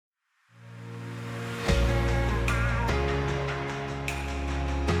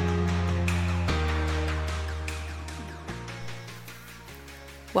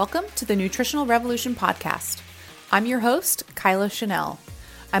Welcome to the Nutritional Revolution podcast. I'm your host, Kyla Chanel.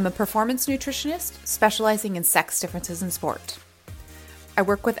 I'm a performance nutritionist specializing in sex differences in sport. I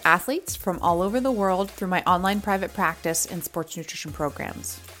work with athletes from all over the world through my online private practice and sports nutrition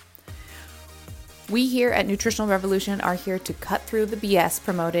programs. We here at Nutritional Revolution are here to cut through the BS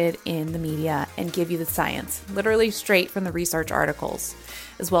promoted in the media and give you the science, literally straight from the research articles,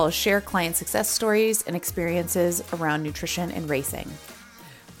 as well as share client success stories and experiences around nutrition and racing.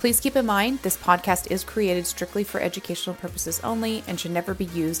 Please keep in mind, this podcast is created strictly for educational purposes only and should never be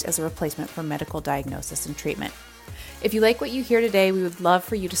used as a replacement for medical diagnosis and treatment. If you like what you hear today, we would love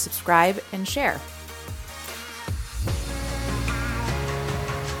for you to subscribe and share.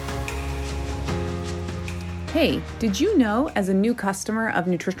 Hey, did you know as a new customer of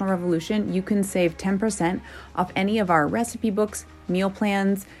Nutritional Revolution, you can save 10% off any of our recipe books, meal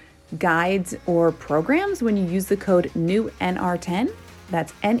plans, guides, or programs when you use the code NEWNR10?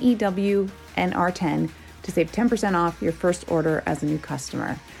 That's NEWNR10 to save 10% off your first order as a new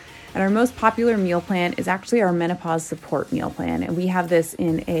customer. And our most popular meal plan is actually our menopause support meal plan. And we have this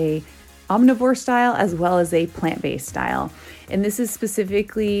in a omnivore style as well as a plant-based style. And this is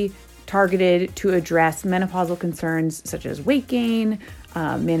specifically targeted to address menopausal concerns such as weight gain,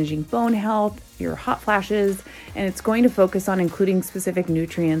 managing bone health, your hot flashes, and it's going to focus on including specific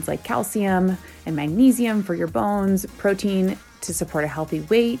nutrients like calcium and magnesium for your bones, protein to support a healthy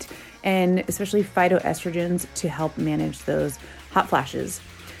weight, and especially phytoestrogens to help manage those hot flashes.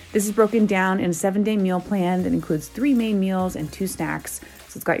 This is broken down in a 7-day meal plan that includes 3 main meals and 2 snacks.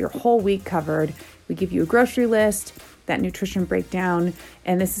 So it's got your whole week covered. We give you a grocery list, that nutrition breakdown,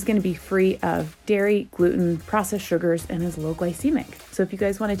 and this is going to be free of dairy, gluten, processed sugars, and is low glycemic. So if you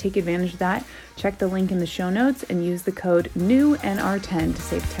guys want to take advantage of that, check the link in the show notes and use the code NEWNR10 to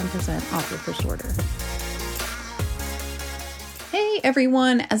save 10% off your first order. Hey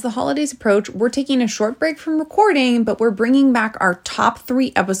everyone, as the holidays approach, we're taking a short break from recording, but we're bringing back our top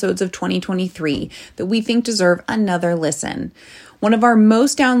 3 episodes of 2023 that we think deserve another listen. One of our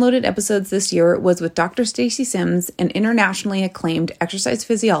most downloaded episodes this year was with Dr. Stacy Sims, an internationally acclaimed exercise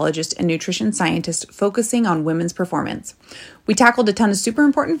physiologist and nutrition scientist focusing on women's performance. We tackled a ton of super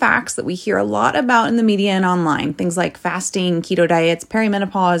important facts that we hear a lot about in the media and online, things like fasting, keto diets,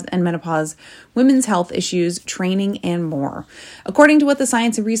 perimenopause and menopause, women's health issues, training, and more, according to what the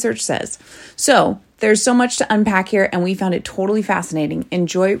science and research says. So there's so much to unpack here, and we found it totally fascinating.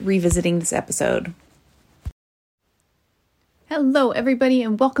 Enjoy revisiting this episode. Hello, everybody,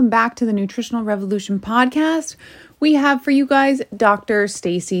 and welcome back to the Nutritional Revolution podcast. We have for you guys Dr.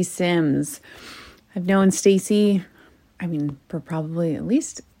 Stacy Sims. I've known Stacy, for probably at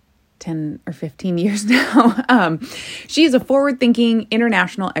least 10 or 15 years now. She is a forward-thinking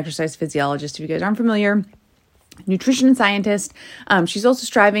international exercise physiologist. If you guys aren't familiar, nutrition scientist. She's also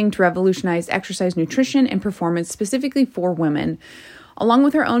striving to revolutionize exercise nutrition and performance specifically for women. Along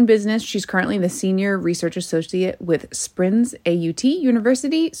with her own business, she's currently the Senior Research Associate with Sprins AUT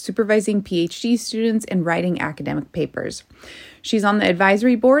University, supervising PhD students and writing academic papers. She's on the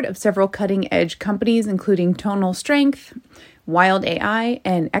advisory board of several cutting-edge companies, including Tonal Strength, Wild AI,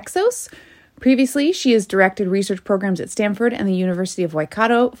 and Exos. Previously, she has directed research programs at Stanford and the University of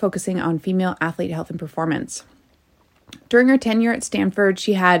Waikato, focusing on female athlete health and performance. During her tenure at Stanford,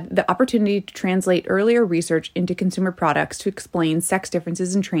 she had the opportunity to translate earlier research into consumer products to explain sex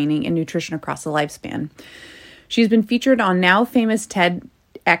differences in training and nutrition across the lifespan. She's been featured on now famous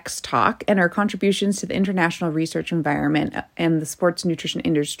TEDx Talk, and her contributions to the international research environment and the sports nutrition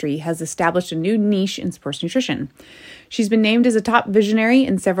industry has established a new niche in sports nutrition. She's been named as a top visionary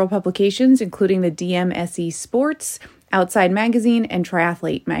in several publications, including the DMSE Sports, Outside Magazine, and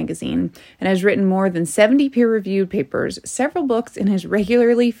Triathlete Magazine, and has written more than 70 peer-reviewed papers, several books, and is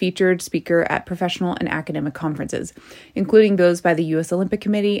regularly featured speaker at professional and academic conferences, including those by the U.S. Olympic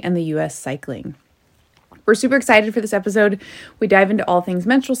Committee and the U.S. Cycling. We're super excited for this episode. We dive into all things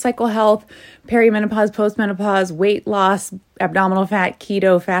menstrual cycle health, perimenopause, postmenopause, weight loss, abdominal fat,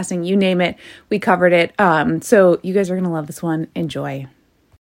 keto, fasting, you name it. We covered it. So you guys are going to love this one. Enjoy.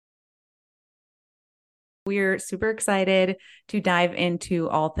 We're super excited to dive into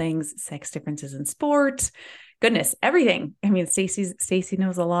all things sex differences in sport. Goodness, everything. Stacy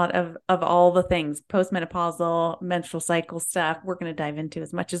knows a lot of all the things, postmenopausal, menstrual cycle stuff. We're going to dive into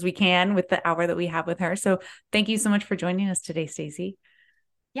as much as we can with the hour that we have with her. So thank you so much for joining us today, Stacy.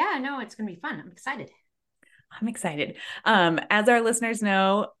 Yeah, no, it's going to be fun. I'm excited. I'm excited. As our listeners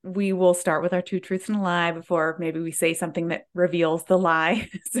know, we will start with our 2 truths and a lie before maybe we say something that reveals the lie.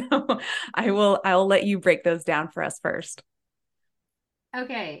 So I'll let you break those down for us first.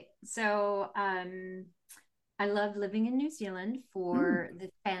 Okay. So, I love living in New Zealand Mm. for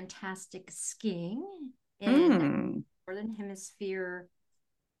the fantastic skiing in Mm. Northern Hemisphere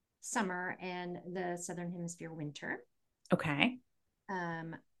summer and the Southern Hemisphere winter. Okay.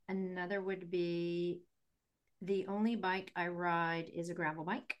 Um, Another would be the only bike I ride is a gravel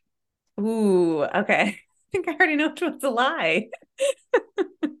bike. Ooh, okay. I think I already know which one's a lie.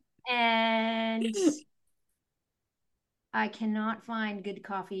 And I cannot find good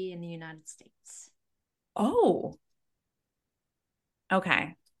coffee in the United States. Oh,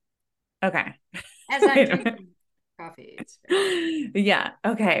 okay. Okay. As I'm Wait a minute. drinking coffee, it's very good. Yeah,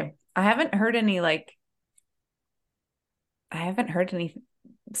 okay. I haven't heard any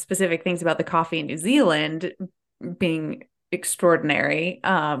specific things about the coffee in New Zealand being extraordinary.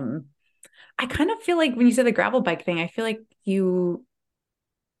 I kind of feel like when you said the gravel bike thing, I feel like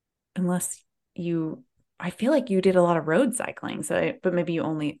unless you, I feel like you did a lot of road cycling. But maybe you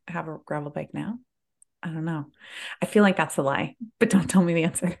only have a gravel bike now. I don't know. I feel like that's a lie, but don't tell me the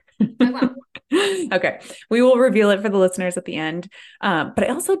answer. I won't. Okay. We will reveal it for the listeners at the end. But I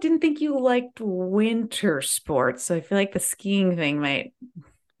also didn't think you liked winter sports. So I feel like the skiing thing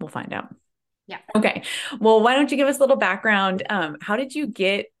we'll find out. Yeah. Okay. Well, why don't you give us a little background? How did you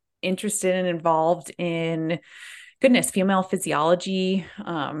get interested and involved in, goodness, female physiology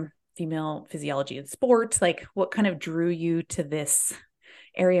in sports? Like, what kind of drew you to this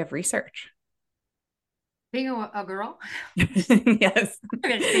area of research? Being a girl, Yes.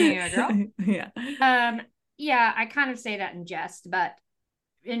 just being a girl. Yeah. Um, yeah, I kind of say that in jest, but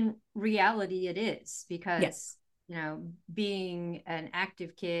in reality, it is Yeah. because, being an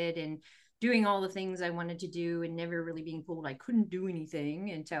active kid and doing all the things I wanted to do and never really being told I couldn't do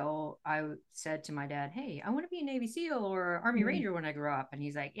anything until I said to my dad, "Hey, I want to be a Navy SEAL or Army Mm. Ranger when I grow up." And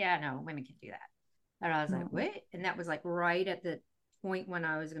he's like, "Yeah, no, women can't do that." And I was like, Mm. "What?" And that was like right at the point when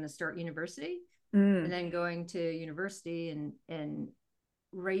I was going to start university and Mm. then going to university and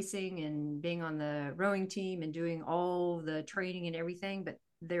racing and being on the rowing team and doing all the training and everything. But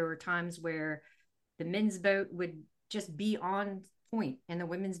there were times where the men's boat would just be on point and the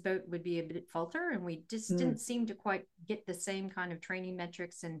women's boat would be a bit falter, and we just Mm. didn't seem to quite get the same kind of training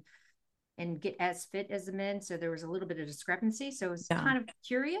metrics and get as fit as the men. So there was a little bit of discrepancy. So I was Yeah. kind of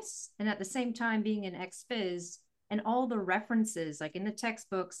curious. And at the same time, being an ex phys and all the references, like in the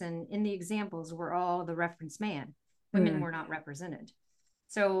textbooks and in the examples, were all the reference man. Women Mm. were not represented.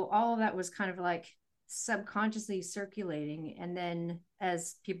 So all of that was kind of like subconsciously circulating. And then,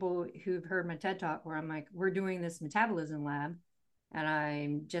 as people who've heard my TED talk, where I'm like, we're doing this metabolism lab and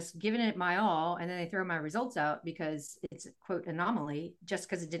I'm just giving it my all. And then they throw my results out because it's a quote anomaly just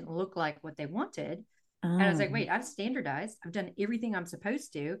because it didn't look like what they wanted. And I was Oh. like, wait, I've standardized. I've done everything I'm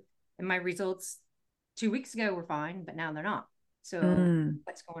supposed to. And my results 2 weeks ago were fine, but now they're not. So Mm.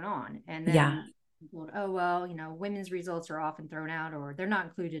 what's going on? And Yeah. then told, oh, well, women's results are often thrown out or they're not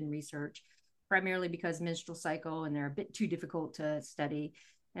included in research, primarily because menstrual cycle and they're a bit too difficult to study.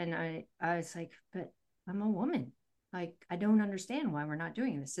 And I was like, but I'm a woman. Like, I don't understand why we're not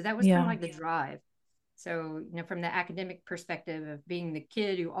doing this. So that was kind of Yeah. like the drive. So, from the academic perspective of being the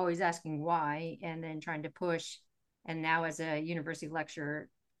kid who always asking why and then trying to push. And now as a university lecturer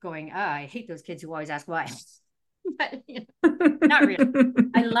going, I hate those kids who always ask why. But not really.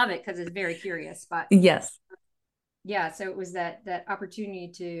 I love it because it's very curious. But Yes. yeah, so it was that opportunity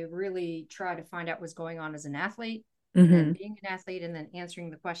to really try to find out what's going on as an athlete and then Hmm. being an athlete and then answering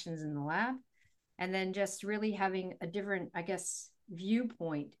the questions in the lab and then just really having a different, I guess,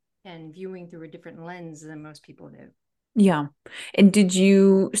 viewpoint and viewing through a different lens than most people do. Yeah. And did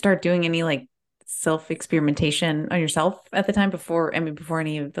you start doing any like self experimentation on yourself at the time before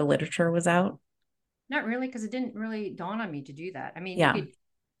any of the literature was out? Not really, because it didn't really dawn on me to do that. I mean, you Yeah. could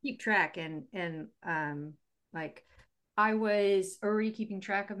keep track and like I was already keeping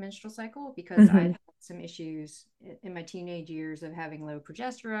track of menstrual cycle because I Hmm. had some issues in my teenage years of having low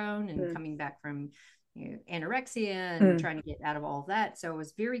progesterone and coming back from anorexia and Mm. trying to get out of all of that. So I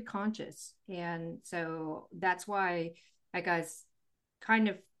was very conscious. And so that's why I was kind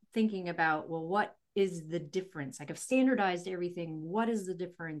of thinking about, well, what is the difference? Like I've standardized everything. What is the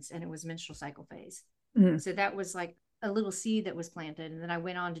difference? And it was menstrual cycle phase. Mm. So that was like a little seed that was planted. And then I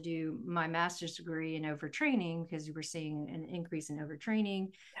went on to do my master's degree in overtraining because we were seeing an increase in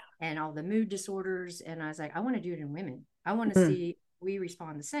overtraining and all the mood disorders. And I was like, I want to do it in women. I want to Mm. see we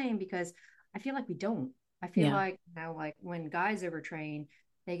respond the same because I feel like we don't. I feel Yeah. like like when guys overtrain,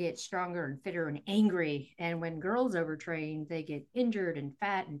 they get stronger and fitter and angry. And when girls overtrain, they get injured and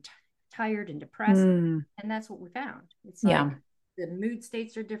fat and tired and depressed. Mm. And that's what we found. It's Yeah. like the mood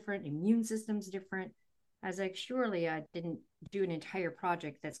states are different, immune system's different. I was like, surely I didn't do an entire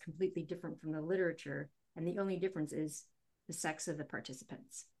project that's completely different from the literature. And the only difference is the sex of the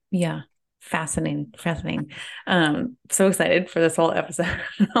participants. Yeah. Fascinating. Fascinating. So excited for this whole episode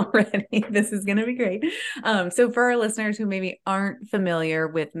already. This is going to be great. So for our listeners who maybe aren't familiar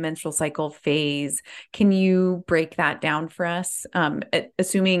with menstrual cycle phase, can you break that down for us?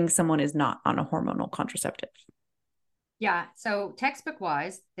 Assuming someone is not on a hormonal contraceptive. Yeah. So textbook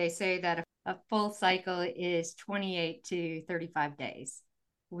wise, they say that a full cycle is 28 to 35 days.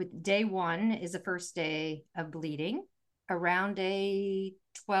 With day one is the first day of bleeding. Around day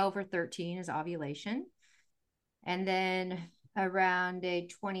 12 or 13 is ovulation. And then around day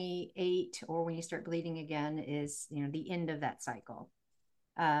 28, or when you start bleeding again, is the end of that cycle.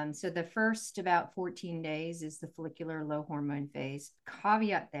 So the first about 14 days is the follicular low hormone phase.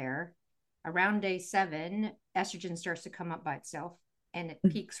 Caveat there, around day 7, estrogen starts to come up by itself and it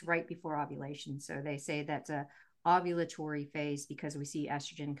peaks right before ovulation. So they say that's a ovulatory phase because we see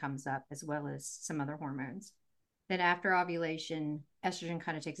estrogen comes up as well as some other hormones. Then after ovulation, estrogen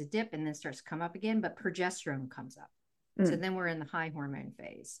kind of takes a dip and then starts to come up again, but progesterone comes up. So then we're in the high hormone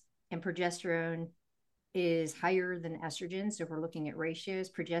phase. And progesterone is higher than estrogen. So if we're looking at ratios,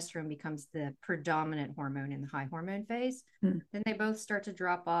 progesterone becomes the predominant hormone in the high hormone phase. Then they both start to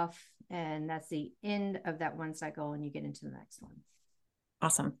drop off, and that's the end of that one cycle, and you get into the next one.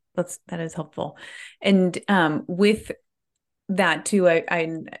 Awesome. That is helpful. And with that too, I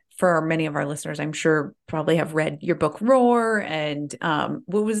for many of our listeners, I'm sure probably have read your book Roar, and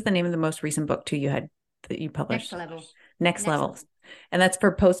what was the name of the most recent book too you had that you published? Next level. Next level. And that's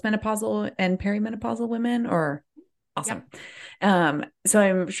for postmenopausal and perimenopausal women, or awesome. Yep. So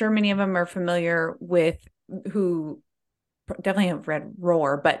I'm sure many of them are familiar with who definitely have read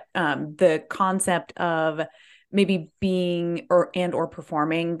Roar, but the concept of maybe being or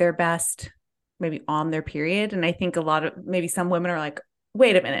performing their best maybe on their period. And I think a lot of maybe some women are like,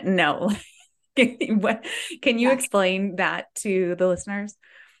 wait a minute, no. Can you explain that to the listeners?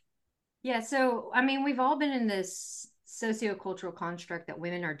 Yeah, so I mean, we've all been in this sociocultural construct that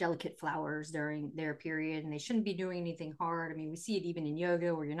women are delicate flowers during their period and they shouldn't be doing anything hard. I mean, we see it even in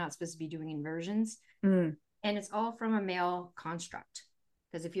yoga where you're not supposed to be doing inversions. And it's all from a male construct.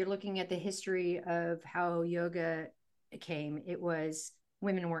 Because if you're looking at the history of how yoga came, it was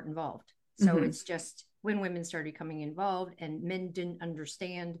women weren't involved. So it's just when women started coming involved and men didn't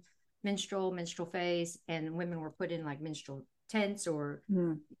understand menstrual phase, and women were put in like menstrual tents or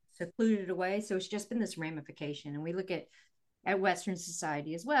secluded away. So it's just been this ramification. And we look at Western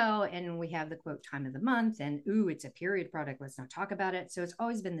society as well, and we have the quote time of the month, and ooh, it's a period product, let's not talk about it. So it's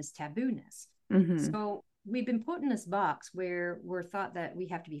always been this tabooness. So we've been put in this box where we're thought that we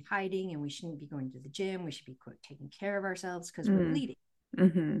have to be hiding and we shouldn't be going to the gym, we should be quote taking care of ourselves because we're bleeding.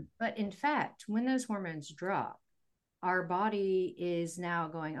 But in fact, when those hormones drop, our body is now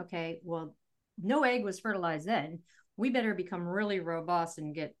going, okay, well, no egg was fertilized then, we better become really robust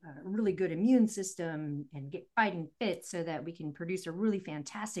and get a really good immune system and get fighting fit so that we can produce a really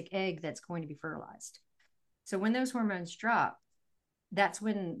fantastic egg that's going to be fertilized. So when those hormones drop, that's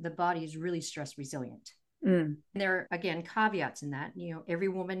when the body is really stress resilient. There are, again, caveats in that. Every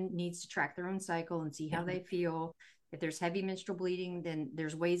woman needs to track their own cycle and see how they feel. If there's heavy menstrual bleeding, then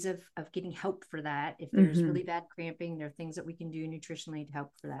there's ways of getting help for that. If there's really bad cramping, there are things that we can do nutritionally to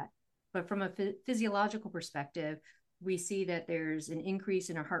help for that. But from a physiological perspective, we see that there's an increase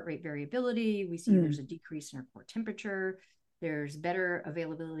in our heart rate variability. We see there's a decrease in our core temperature. There's better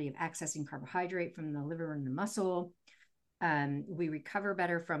availability of accessing carbohydrate from the liver and the muscle. We recover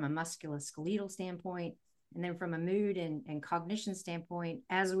better from a musculoskeletal standpoint. And then from a mood and cognition standpoint,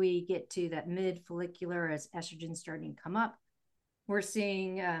 as we get to that mid follicular, as estrogen starting to come up, we're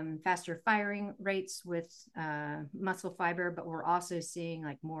seeing faster firing rates with muscle fiber, but we're also seeing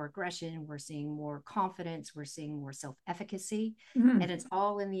like more aggression. We're seeing more confidence. We're seeing more self-efficacy. And it's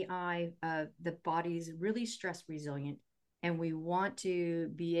all in the eye of the body's really stress resilient. And we want to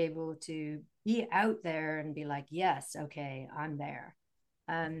be able to be out there and be like, yes, okay, I'm there.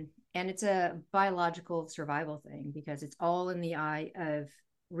 And it's a biological survival thing because it's all in the eye of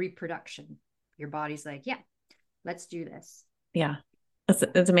reproduction. Your body's like, yeah, let's do this. Yeah,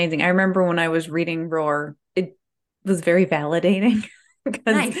 that's amazing. I remember when I was reading Roar, it was very validating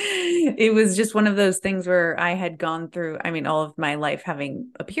because it was just one of those things where I had gone through, I mean, all of my life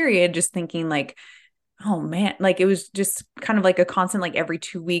having a period, just thinking like, oh man, like it was just kind of like a constant, like every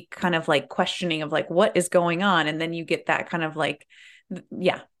 2 week kind of like questioning of like, what is going on? And then you get that kind of like,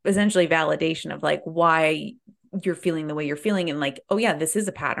 essentially validation of like why you're feeling the way you're feeling and like, oh yeah, this is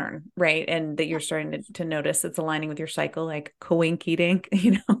a pattern, right? And that you're starting to notice it's aligning with your cycle, like coinky dink,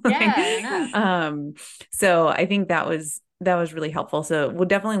 Yeah, so I think that was that was really helpful. So we'll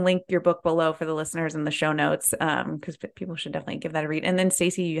definitely link your book below for the listeners in the show notes, because people should definitely give that a read. And then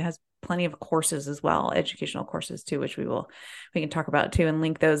Stacy has plenty of courses as well, educational courses too, which we can talk about too and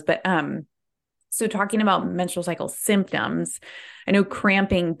link those. But so talking about menstrual cycle symptoms, I know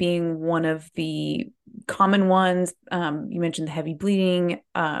cramping being one of the common ones. You mentioned the heavy bleeding.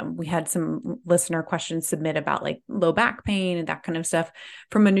 We had some listener questions submit about like low back pain and that kind of stuff.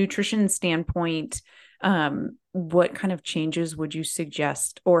 From a nutrition standpoint, what kind of changes would you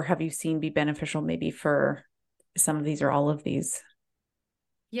suggest or have you seen be beneficial maybe for some of these or all of these?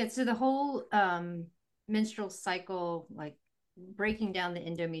 Yeah, so the whole menstrual cycle, like breaking down the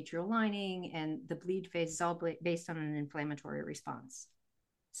endometrial lining and the bleed phase is all based on an inflammatory response.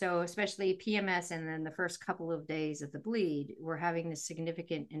 So, especially PMS and then the first couple of days of the bleed, we're having this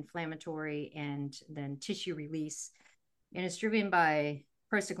significant inflammatory and then tissue release. And it's driven by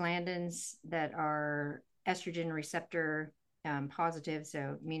prostaglandins that are estrogen receptor positive,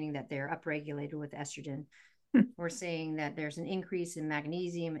 so meaning that they're upregulated with estrogen. We're seeing that there's an increase in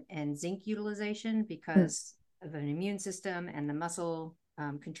magnesium and zinc utilization because of an immune system and the muscle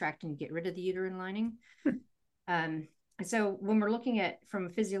contracting to get rid of the uterine lining. Um, so when we're looking at from a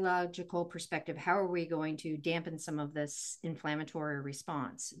physiological perspective, how are we going to dampen some of this inflammatory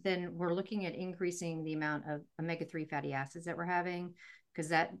response? Then we're looking at increasing the amount of omega-3 fatty acids that we're having, because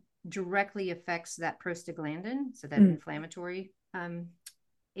that directly affects that prostaglandin, so that inflammatory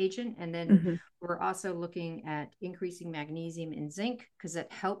agent. And then we're also looking at increasing magnesium and zinc because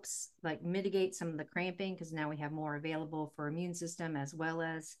it helps like mitigate some of the cramping, because now we have more available for immune system as well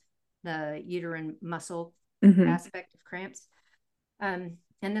as the uterine muscle aspect of cramps. And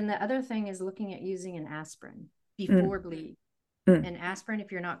then the other thing is looking at using an aspirin before bleed. An aspirin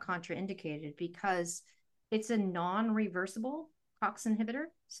if you're not contraindicated, because it's a non-reversible COX inhibitor.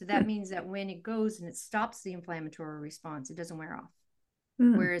 So that means that when it goes and it stops the inflammatory response, it doesn't wear off.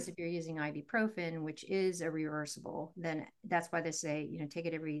 Whereas if you're using ibuprofen, which is a reversible, then that's why they say, take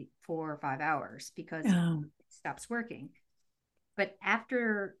it every 4 or 5 hours because it stops working. But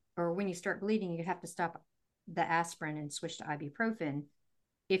after or when you start bleeding, you have to stop the aspirin and switch to ibuprofen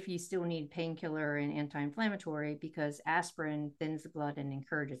if you still need painkiller and anti-inflammatory, because aspirin thins the blood and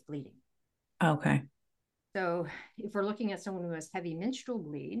encourages bleeding. Okay. So if we're looking at someone who has heavy menstrual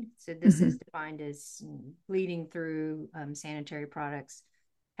bleed, so this is defined as bleeding through sanitary products,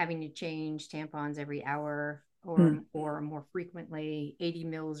 having to change tampons every hour or more frequently, 80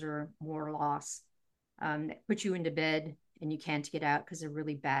 mils or more loss, that puts you into bed and you can't get out because of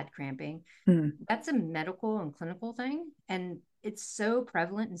really bad cramping. That's a medical and clinical thing. And it's so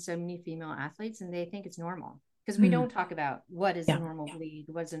prevalent in so many female athletes, and they think it's normal. Because we don't talk about what is a normal bleed,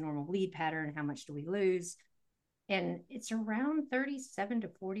 what's a normal bleed pattern, how much do we lose. And it's around 37 to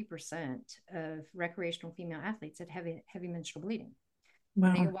 40% of recreational female athletes that have heavy menstrual bleeding.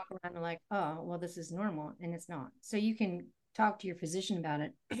 Wow. And they walk around and like, oh, well, this is normal, and it's not. So you can talk to your physician about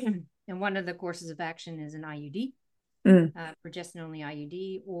it. And one of the courses of action is an IUD, progestin-only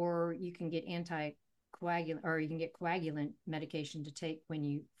IUD, or you can get anticoagulant, or you can get coagulant medication to take when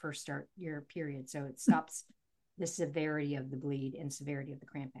you first start your period. So it stops the severity of the bleed and severity of the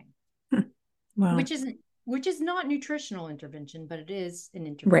cramping. Wow. Which is not nutritional intervention, but it is an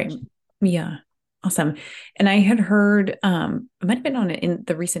intervention. Right. Yeah. Awesome. And I had heard, it might have been on in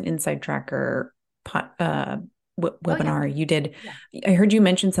the recent Inside Tracker webinar you did. Yeah. I heard you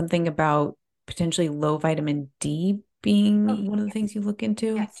mention something about potentially low vitamin D being one of the things you look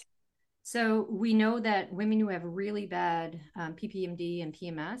into. Yes. So we know that women who have really bad PPMD and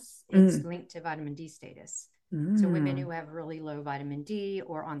PMS, it's linked to vitamin D status. So women who have really low vitamin D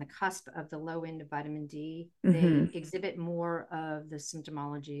or on the cusp of the low end of vitamin D, they exhibit more of the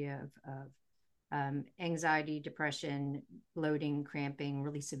symptomology of anxiety, depression, bloating, cramping,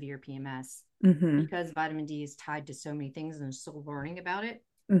 really severe PMS, because vitamin D is tied to so many things and there's still learning about it.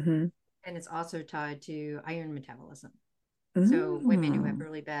 And it's also tied to iron metabolism. So women who have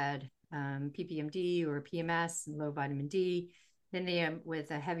really bad PPMD or PMS and low vitamin D, then they have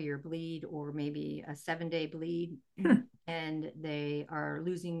with a heavier bleed or maybe a 7-day bleed, and they are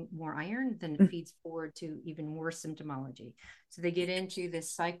losing more iron, then it feeds forward to even worse symptomology. So they get into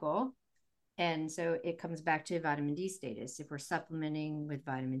this cycle. And so it comes back to vitamin D status. If we're supplementing with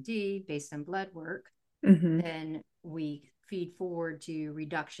vitamin D based on blood work, then we feed forward to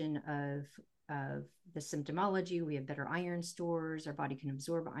reduction of the symptomology. We have better iron stores. Our body can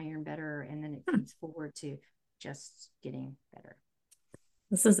absorb iron better. And then it feeds forward to just getting better.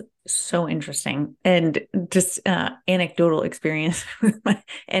 This is so interesting, and just anecdotal experience with my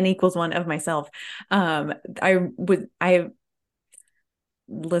N equals 1 of myself. I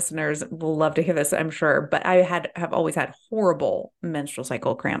listeners will love to hear this, I'm sure, but I have always had horrible menstrual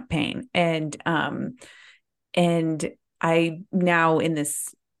cycle cramp pain. And I now in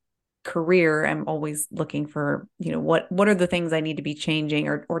this career, I'm always looking for, what are the things I need to be changing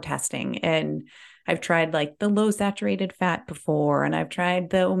or testing. And I've tried like the low saturated fat before, and I've tried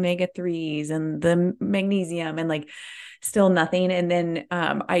the omega-3s and the magnesium, and like still nothing. And then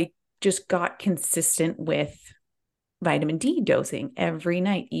I just got consistent with vitamin D dosing every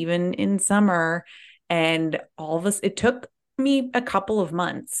night, even in summer. And all of this, it took me a couple of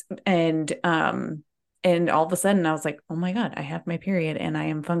months. And all of a sudden I was like, oh my God, I have my period and I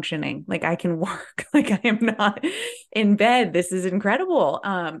am functioning. Like I can work, like I am not in bed. This is incredible.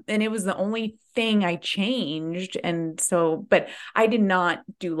 And it was the only thing I changed. And so, but I did not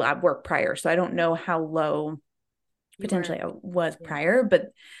do lab work prior. So I don't know how low You potentially were, I was yeah. prior,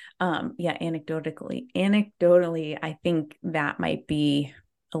 but yeah, anecdotally, I think that might be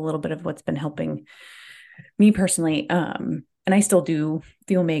a little bit of what's been helping me personally. And I still do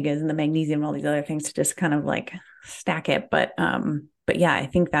the omegas and the magnesium and all these other things to just kind of like stack it. But yeah, I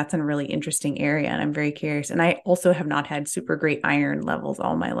think that's a really interesting area, and I'm very curious. And I also have not had super great iron levels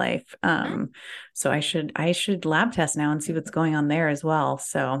all my life. So I should lab test now and see what's going on there as well.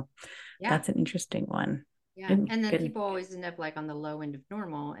 So Yeah. that's an interesting one. Yeah. Good, And then good. people always end up like on the low end of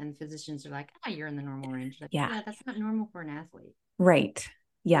normal, and physicians are like, ah, you're in the normal range. Like, Yeah. yeah, that's not normal for an athlete. Right. So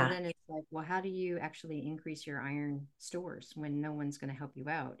Yeah. then it's like, well, how do you actually increase your iron stores when no one's going to help you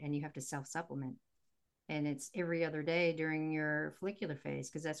out and you have to self supplement? And it's every other day during your follicular phase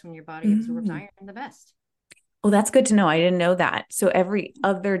because that's when your body absorbs Mm. iron the best. Well, that's good to know. I didn't know that. So every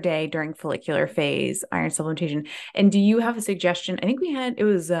other day during follicular phase, iron supplementation. And do you have a suggestion? I think it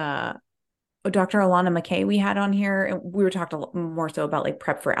was Dr. Alana McKay we had on here, and we were talking a lot more so about like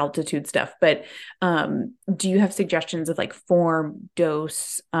prep for altitude stuff. But do you have suggestions of like form,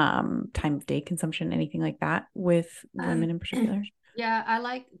 dose, time of day consumption, anything like that with women in particular? Yeah, I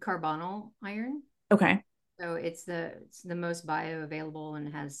like carbonyl iron. Okay. So it's the most bioavailable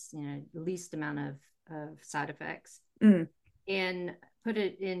and has, the least amount of side effects. Mm, And put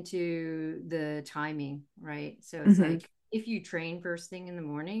it into the timing, right? So it's hmm. like if you train first thing in the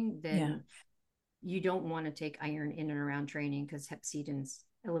morning, Yeah. then you don't want to take iron in and around training because hepcidin's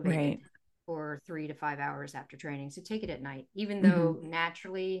elevated Right. for 3 to 5 hours after training. So take it at night, even Hmm. though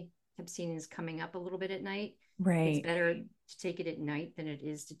naturally hepcidin is coming up a little bit at night. It's Right. better to take it at night than it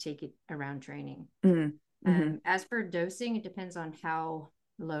is to take it around training. Mm, hmm. As for dosing, it depends on how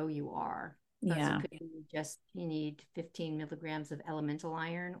low you are. Because it Yeah. could be just you need 15 milligrams of elemental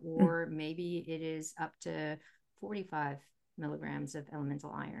iron, Mm, or maybe it is up to 45 milligrams of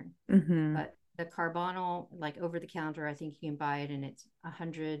elemental iron. hmm. But the carbonyl, like over the counter, I think you can buy it and it's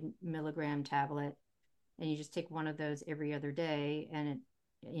 100 milligram tablet. And you just take one of those every other day. And it,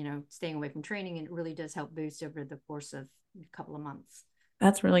 staying away from training, and it really does help boost over the course of a couple of months.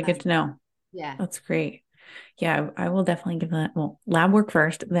 That's really good Um, to know. yeah. That's great. Yeah, I will definitely give that. Well, lab work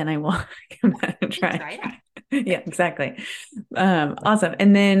first, then I will give that a Hey, try. try it out. Yeah, exactly. Awesome.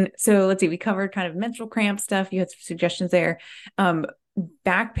 And then, so let's see, we covered kind of menstrual cramp stuff. You had some suggestions there. Um,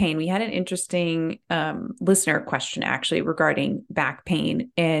 Back pain. We had an interesting listener question actually regarding back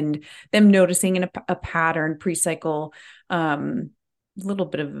pain and them noticing a pattern pre-cycle. Little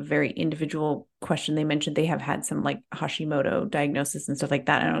bit of a very individual question. They mentioned they have had some like Hashimoto diagnosis and stuff like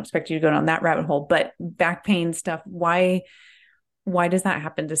that. I don't expect you to go down that rabbit hole, but back pain stuff, why does that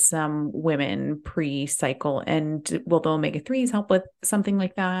happen to some women pre-cycle? And will the omega-3s help with something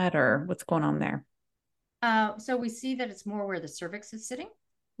like that, or what's going on there? So we see that it's more where the cervix is sitting,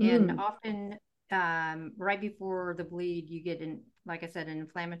 and Mm, often right before the bleed, you get like I said, an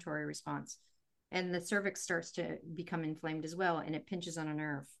inflammatory response, and the cervix starts to become inflamed as well, and it pinches on a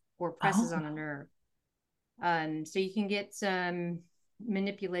nerve or presses on a oh, nerve. So you can get some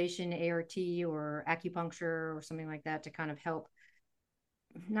manipulation, ART or acupuncture or something like that to kind of help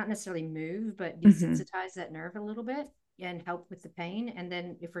not necessarily move, but hmm. desensitize that nerve a little bit and help with the pain. And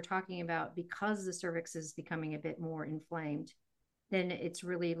then if we're talking about because the cervix is becoming a bit more inflamed, then it's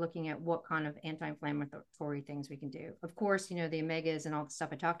really looking at what kind of anti-inflammatory things we can do. Of course, the omegas and all the stuff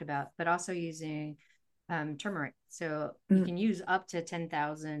I talked about, but also using turmeric. So you Mm, can use up to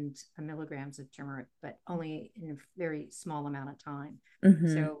 10,000 milligrams of turmeric, but only in a very small amount of time. hmm.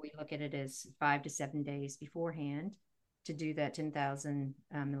 So we look at it as 5 to 7 days beforehand to do that 10,000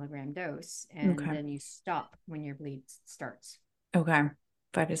 milligram dose. And Okay. then you stop when your bleed starts. Okay.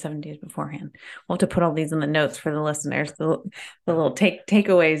 5 to 7 days beforehand. We'll have to put all these in the notes for the listeners, the little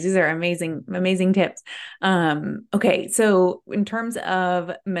takeaways. These are amazing, amazing tips. Okay. So in terms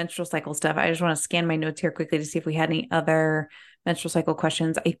of menstrual cycle stuff, I just want to scan my notes here quickly to see if we had any other menstrual cycle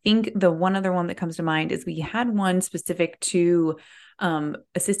questions. I think the one other one that comes to mind is we had one specific to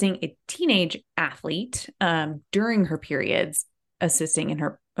assisting a teenage athlete during her periods, assisting in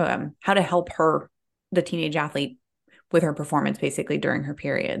her how to help her, the teenage athlete, with her performance basically during her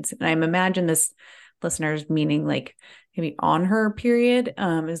periods. And I imagine this listener's meaning like maybe on her period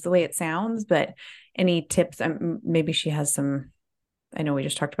is the way it sounds, but any tips? Maybe she has some, I know we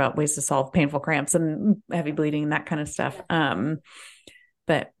just talked about ways to solve painful cramps and heavy bleeding and that kind of stuff.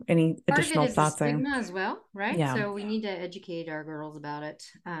 But any Part of it additional is the thoughts there? stigma as well, right? Yeah. So we need to educate our girls about it,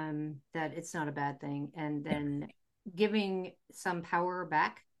 that it's not a bad thing. And then giving some power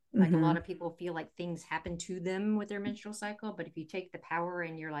back. Like a lot Mm-hmm. of people feel like things happen to them with their menstrual cycle, but if you take the power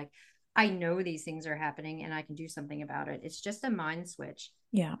and you're like, I know these things are happening and I can do something about it, it's just a mind switch.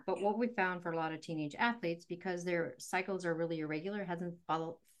 Yeah. But what we found for a lot of teenage athletes, because their cycles are really irregular, hasn't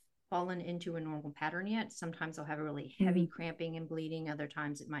fallen into a normal pattern yet. Sometimes they'll have a really heavy Mm-hmm. cramping and bleeding. Other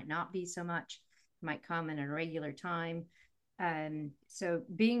times it might not be so much. It might come in a regular time. So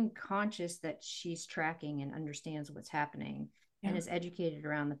being conscious that she's tracking and understands what's happening and Yeah. is educated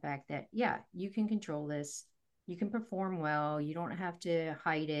around the fact that, yeah, you can control this. You can perform well. You don't have to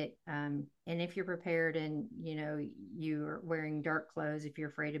hide it. And if you're prepared and, you're wearing dark clothes, if you're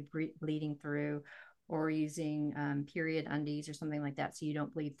afraid of bleeding through, or using period undies or something like that so you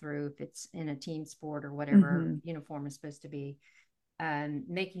don't bleed through if it's in a team sport or whatever Mm-hmm. uniform is supposed to be.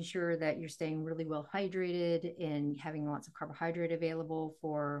 Making sure that you're staying really well hydrated and having lots of carbohydrate available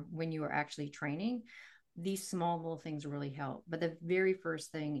for when you are actually training. These small little things really help. But the very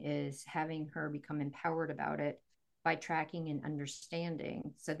first thing is having her become empowered about it by tracking and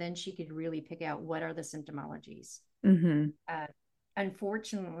understanding. So then she could really pick out what are the symptomologies. Mm-hmm. uh,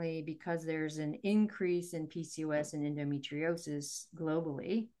 Unfortunately, because there's an increase in PCOS and endometriosis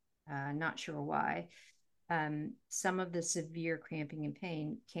globally, not sure why, some of the severe cramping and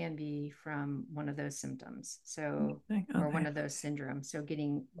pain can be from one of those symptoms. So, or one Okay. of those syndromes. So,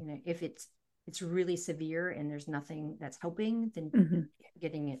 getting, if it's really severe and there's nothing that's helping, then Mm-hmm.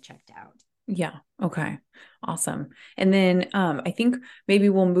 getting it checked out. Yeah. Okay. Awesome. And then I think maybe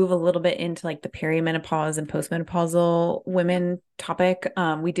we'll move a little bit into like the perimenopause and postmenopausal Yep. women topic.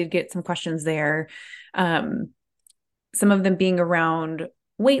 We did get some questions there. Um, some of them being around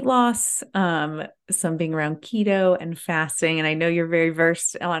weight loss, some being around keto and fasting. And I know you're very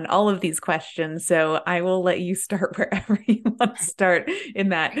versed on all of these questions. So I will let you start wherever you want to start in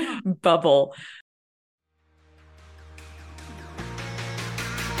that Bring it on. bubble.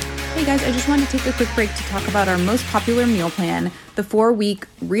 Hey guys, I just wanted to take a quick break to talk about our most popular meal plan, the 4-week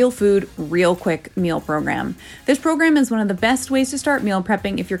Real Food, Real Quick meal program. This program is one of the best ways to start meal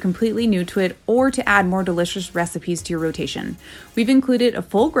prepping if you're completely new to it or to add more delicious recipes to your rotation. We've included a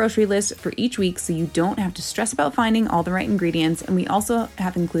full grocery list for each week so you don't have to stress about finding all the right ingredients, and we also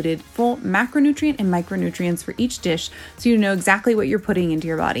have included full macronutrient and micronutrients for each dish so you know exactly what you're putting into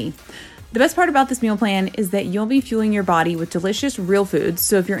your body. The best part about this meal plan is that you'll be fueling your body with delicious real foods.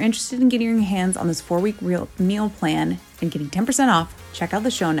 So if you're interested in getting your hands on this 4-week real meal plan and getting 10% off, check out the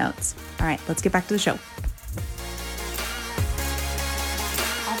show notes. All right, let's get back to the show.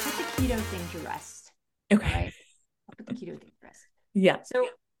 I'll put the keto thing to rest. Okay. All right. I'll put the keto thing to rest. Yeah. So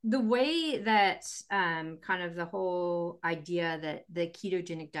the way that kind of the whole idea that the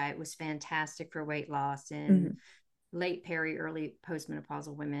ketogenic diet was fantastic for weight loss in late peri, early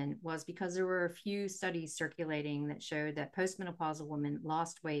postmenopausal women was because there were a few studies circulating that showed that postmenopausal women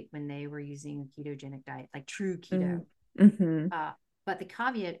lost weight when they were using a ketogenic diet, like true keto. Mm-hmm. But the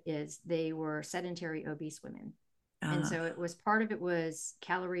caveat is they were sedentary obese women. And so it was part of it was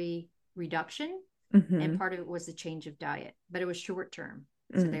calorie reduction and part of it was the change of diet, but it was short term.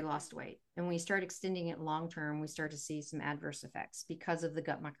 So they lost weight. And when we start extending it long term, we start to see some adverse effects because of the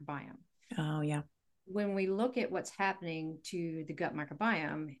gut microbiome. Oh, yeah. When we look at what's happening to the gut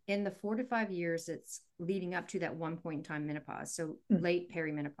microbiome in the 4 to 5 years that's leading up to that one point in time menopause, so late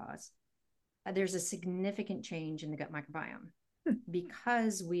perimenopause, there's a significant change in the gut microbiome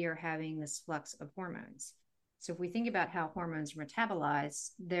because we are having this flux of hormones. So if we think about how hormones are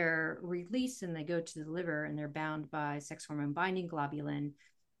metabolized, they're released and they go to the liver and they're bound by sex hormone binding globulin.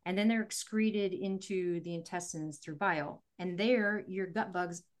 And then they're excreted into the intestines through bile. And there, your gut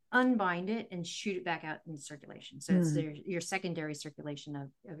bugs unbind it and shoot it back out into circulation. So it's your secondary circulation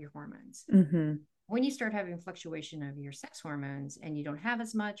of your hormones. When you start having fluctuation of your sex hormones and you don't have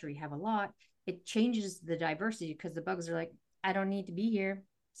as much or you have a lot, it changes the diversity because the bugs are like, I don't need to be here.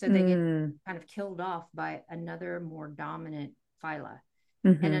 So they get kind of killed off by another more dominant phyla.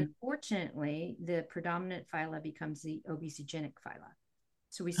 And unfortunately, the predominant phyla becomes the obesogenic phyla.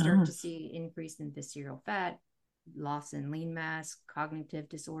 So we start to see increase in visceral fat, loss in lean mass, cognitive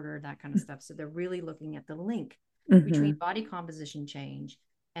disorder, that kind of stuff. So they're really looking at the link between Mm-hmm. body composition change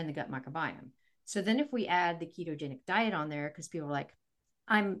and the gut microbiome. So then if we add the ketogenic diet on there, because people are like,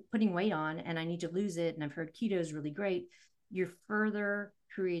 I'm putting weight on and I need to lose it, and I've heard keto is really great, you're further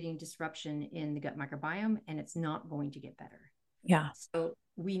creating disruption in the gut microbiome, and it's not going to get better. Yeah. So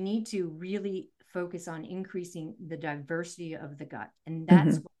we need to really focus on increasing the diversity of the gut. And Mm-hmm.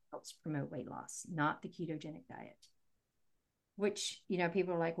 that's what helps promote weight loss, not the ketogenic diet. Which,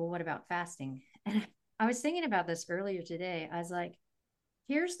 people are like, well, what about fasting? And I was thinking about this earlier today. I was like,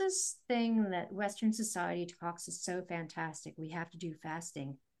 here's this thing that Western society talks is so fantastic. We have to do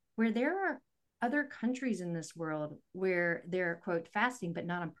fasting, where there are other countries in this world where they're, quote, fasting, but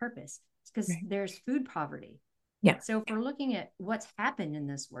not on purpose. It's because Right. there's food poverty. Yeah. So if we're looking at what's happened in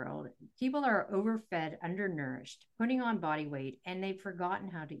this world, people are overfed, undernourished, putting on body weight, and they've forgotten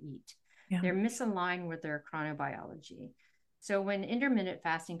how to eat. Yeah. They're misaligned with their chronobiology. So when intermittent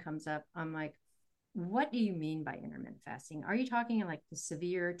fasting comes up, I'm like, what do you mean by intermittent fasting? Are you talking like the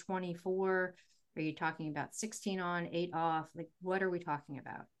severe 24? Are you talking about 16 on, 8 off? Like, what are we talking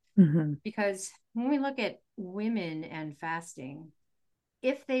about? Mm-hmm. Because when we look at women and fasting,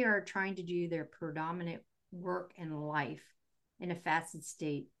 if they are trying to do their predominant work and life in a fasted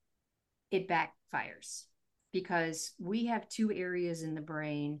state, it backfires because we have two areas in the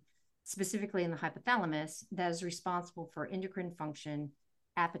brain, specifically in the hypothalamus, that is responsible for endocrine function,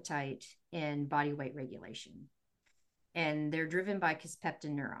 appetite, and body weight regulation. And they're driven by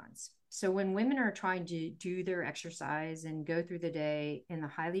kisspeptin neurons. So when women are trying to do their exercise and go through the day in the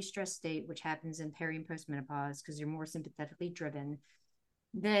highly stressed state, which happens in peri and postmenopause because you're more sympathetically driven,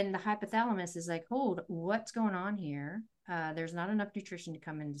 then the hypothalamus is like, hold, what's going on here? There's not enough nutrition to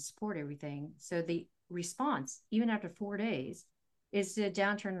come in to support everything. So the response, even after 4 days, is to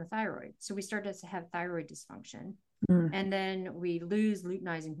downturn the thyroid. So we start to have thyroid dysfunction. Mm-hmm. And then we lose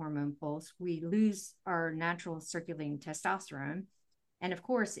luteinizing hormone pulse. We lose our natural circulating testosterone. And of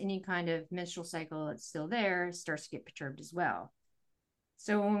course, any kind of menstrual cycle that's still there starts to get perturbed as well.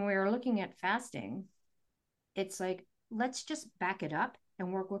 So when we are looking at fasting, it's like, let's just back it up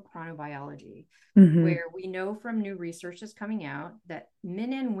and work with chronobiology, Mm-hmm. where we know from new research that's coming out that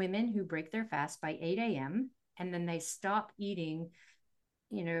men and women who break their fast by 8 a.m. and then they stop eating,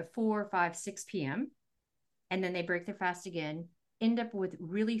 4, 5, 6 p.m., and then they break their fast again, end up with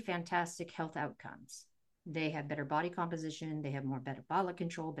really fantastic health outcomes. They have better body composition, they have more metabolic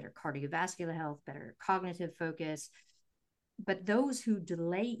control, better cardiovascular health, better cognitive focus. But those who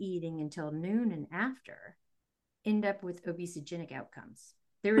delay eating until noon and after end up with obesogenic outcomes.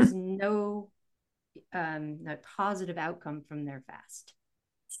 There is no positive outcome from their fast.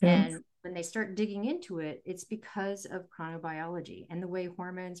 So, And when they start digging into it, it's because of chronobiology and the way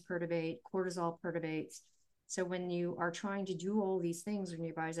hormones perturbate, cortisol perturbates. So when you are trying to do all these things, when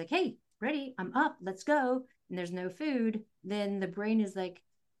your body's like, hey, ready, I'm up, let's go, and there's no food, then the brain is like,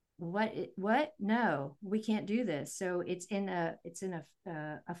 what, no, we can't do this. So it's in a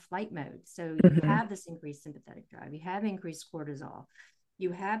flight mode. So you mm-hmm. have this increased sympathetic drive, you have increased cortisol,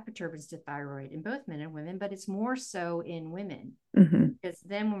 you have perturbance to thyroid in both men and women, but it's more so in women. Mm-hmm. Because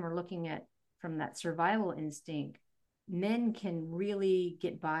then when we're looking at from that survival instinct, men can really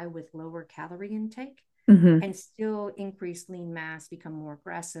get by with lower calorie intake Mm-hmm. and still increase lean mass, become more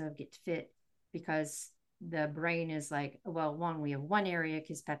aggressive, get fit, because the brain is like, well, one, we have one area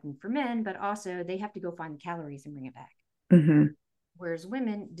kisspeptin for men, but also they have to go find the calories and bring it back. Mm-hmm. Whereas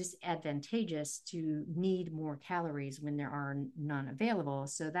women, disadvantageous to need more calories when there are none available.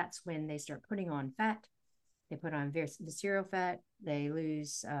 So that's when they start putting on fat. They put on visceral fat. They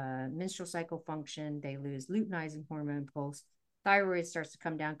lose menstrual cycle function. They lose luteinizing hormone pulse. Thyroid starts to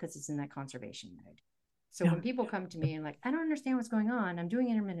come down because it's in that conservation mode. So Yeah. when people come to me and like, I don't understand what's going on. I'm doing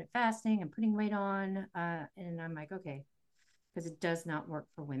intermittent fasting. I'm putting weight on. And I'm like, okay, because it does not work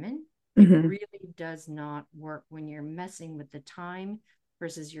for women. It Mm-hmm. really does not work when you're messing with the time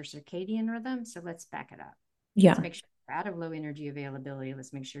versus your circadian rhythm. So let's back it up. Let's Yeah. make sure you're out of low energy availability.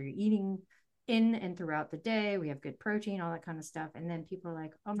 Let's make sure you're eating in and throughout the day. We have good protein, all that kind of stuff. And then people are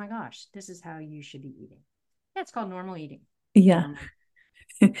like, oh my gosh, this is how you should be eating. Yeah, it's called normal eating. And Yeah. I'm like,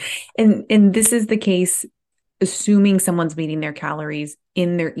 And this is the case, assuming someone's meeting their calories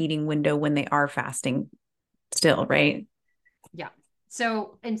in their eating window when they are fasting still, right? yeah.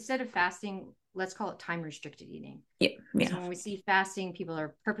 So instead of fasting, let's call it time restricted eating. Yeah. Because Yeah. when we see fasting, people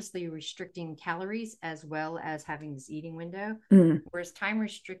are purposely restricting calories as well as having this eating window. Mm. Whereas time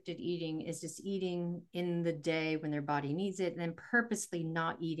restricted eating is just eating in the day when their body needs it, and then purposely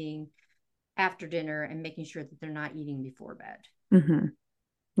not eating after dinner and making sure that they're not eating before bed. Mm-hmm.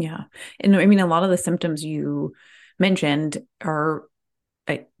 Yeah. And I mean, a lot of the symptoms you mentioned are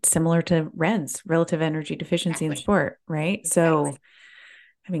similar to REDS, relative energy deficiency in Exactly. sport, right? So, Exactly.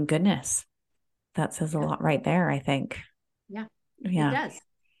 I mean, goodness, that says a Yeah. lot right there, I think. Yeah. It Yeah, does.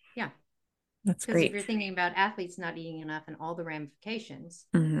 Yeah. that's Because if great. you're thinking about athletes not eating enough and all the ramifications,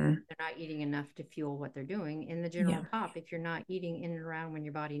 Hmm. they're not eating enough to fuel what they're doing. In the Yeah. general pop, if you're not eating in and around when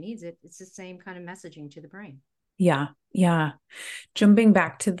your body needs it, it's the same kind of messaging to the brain. Yeah. Yeah. Jumping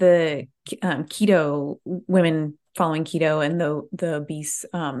back to the keto women following keto and the obese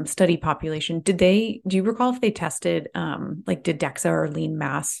study population, do you recall if they tested like did DEXA or lean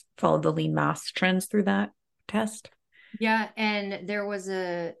mass follow the lean mass trends through that test? Yeah, and there was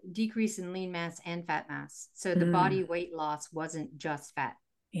a decrease in lean mass and fat mass. So the Mm, body weight loss wasn't just fat,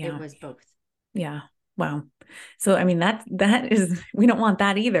 it yeah. was both. Yeah. Wow. So I mean that is we don't want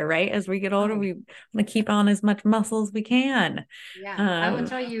that either, right? As we get older, No. we want to keep on as much muscle as we can. Yeah, I will Um,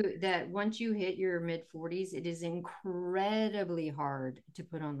 tell you that once you hit your mid 40s, it is incredibly hard to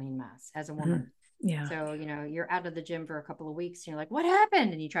put on lean mass as a mhm. woman. Yeah. So, you're out of the gym for a couple of weeks and you're like, what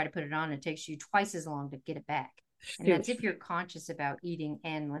happened? And you try to put it on, it takes you twice as long to get it back. And that's Shoot. if you're conscious about eating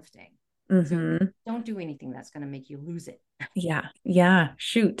and lifting. So Hmm. don't do anything that's going to make you lose it. Yeah. Yeah.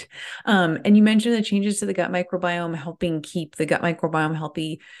 Shoot. And you mentioned the changes to the gut microbiome helping keep the gut microbiome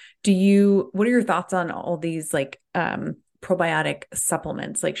healthy. What are your thoughts on all these like probiotic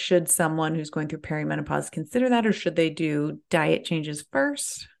supplements? Like, should someone who's going through perimenopause consider that, or should they do diet changes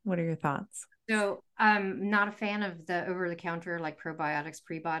first? What are your thoughts? So I'm not a fan of the over the counter like probiotics,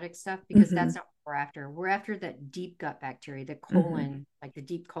 prebiotic stuff because Hmm. that's not what we're after. We're after that deep gut bacteria, the Hmm. colon, like the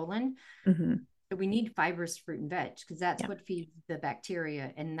deep colon. Hmm. So we need fibrous fruit and veg because that's Yeah. what feeds the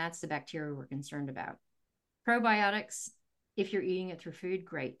bacteria, and that's the bacteria we're concerned about. Probiotics, if you're eating it through food,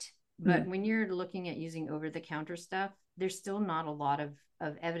 great. But Mm, when you're looking at using over the counter stuff, there's still not a lot of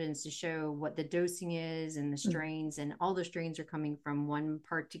evidence to show what the dosing is and the mm, strains, and all the strains are coming from one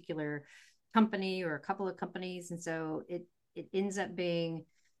particular company or a couple of companies. And so it ends up being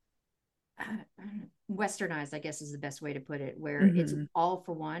westernized, I guess is the best way to put it, where it's mhm. all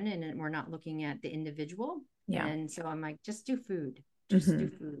for one and we're not looking at the individual. Yeah. And so I'm like, just do food, just do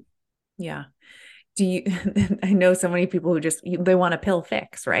Hmm. food. Yeah. Do you, I know so many people who they want a pill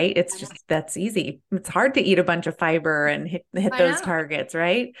fix, right? It's I know. just, that's easy. It's hard to eat a bunch of fiber and hit I those know. targets,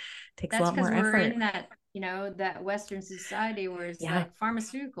 right? Takes a That's lot because more we're effort. in that, that Western society where it's Yeah. like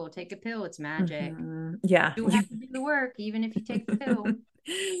pharmaceutical, take a pill, it's magic. Yeah. You'll have to do the work, even if you take the pill.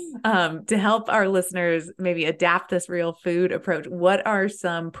 To help our listeners maybe adapt this real food approach, what are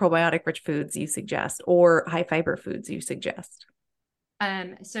some probiotic rich foods you suggest or high fiber foods you suggest?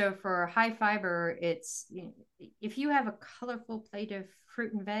 So for high fiber, if you have a colorful plate of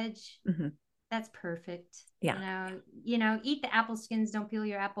fruit and veg, Hmm. that's perfect. Yeah. Eat the apple skins, don't peel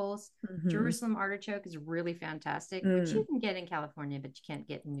your apples. Hmm. Jerusalem artichoke is really fantastic, which you Mm. can get in California, but you can't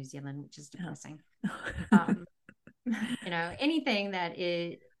get in New Zealand, which is Yeah. depressing. Um, anything that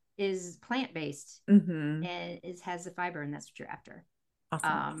is plant based Hmm. and has the fiber, and that's what you're after. Awesome.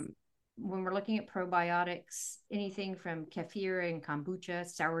 Um, when we're looking at probiotics, anything from kefir and kombucha,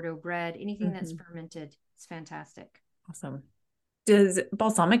 sourdough bread, anything that's Hmm. fermented, it's fantastic. Awesome. Does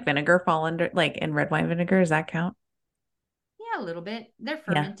balsamic vinegar fall under like in red wine vinegar? Does that count? Yeah, a little bit. They're Yeah.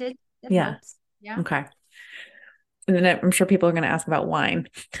 fermented. It Yeah. helps. Yeah. Okay. And then I'm sure people are going to ask about wine.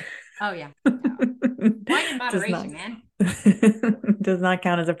 Oh yeah. No. Wine in Does not moderation, man. does not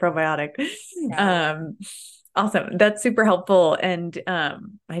count as a probiotic. No. Um, awesome. That's super helpful. And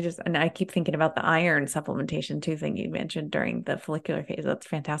I keep thinking about the iron supplementation too thing you mentioned during the follicular phase. That's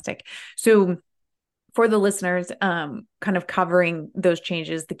fantastic. So for the listeners, kind of covering those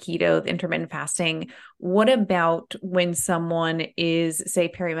changes, the keto, the intermittent fasting, what about when someone is, say,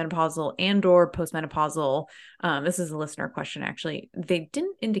 perimenopausal and or postmenopausal? This is a listener question, actually. They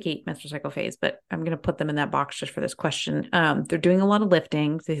didn't indicate menstrual cycle phase, but I'm going to put them in that box just for this question. They're doing a lot of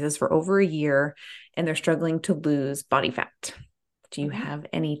lifting. This is for over a year, and they're struggling to lose body fat. Do you Mhm. have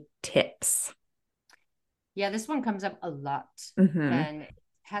any tips? Yeah, this one comes up a lot Mm-hmm. and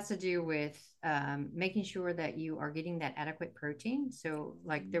has to do with making sure that you are getting that adequate protein. So,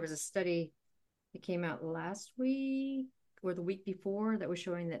 like, there was a study that came out last week or the week before that was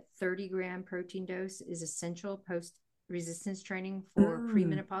showing that 30-gram protein dose is essential post resistance training for Mm.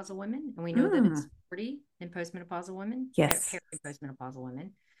 premenopausal women. And we know that it's Mm. 40 in postmenopausal women, Yes. postmenopausal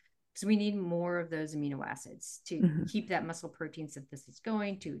women. Because we need more of those amino acids to Mm-hmm. keep that muscle protein synthesis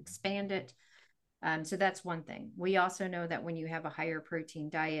going, to expand it. So that's one thing. We also know that when you have a higher protein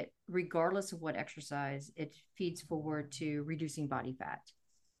diet, regardless of what exercise, it feeds forward to reducing body fat.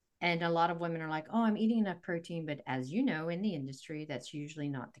 And a lot of women are like, oh, I'm eating enough protein. But as you know, in the industry, that's usually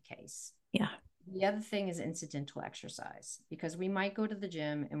not the case. Yeah. The other thing is incidental exercise, because we might go to the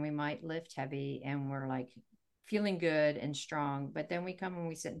gym and we might lift heavy and we're like feeling good and strong, but then we come and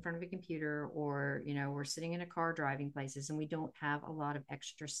we sit in front of a computer, or we're sitting in a car driving places, and we don't have a lot of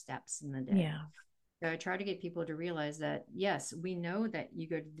extra steps in the day. Yeah. So I try to get people to realize that, yes, we know that you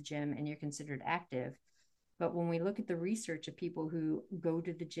go to the gym and you're considered active, but when we look at the research of people who go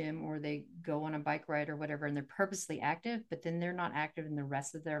to the gym or they go on a bike ride or whatever, and they're purposely active, but then they're not active in the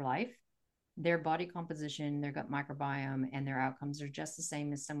rest of their life, their body composition, their gut microbiome, and their outcomes are just the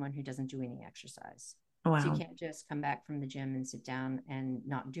same as someone who doesn't do any exercise. So you Wow. can't just come back from the gym and sit down and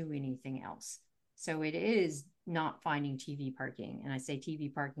not do anything else. So it is not finding TV parking. And I say TV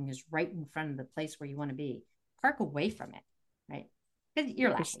parking is right in front of the place where you want to be. Park away from it, right? Because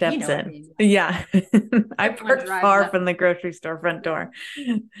you're Get your laughing. You steps know what I in. mean? Yeah. I Everyone parked drives far up. from the grocery store front Yeah, door.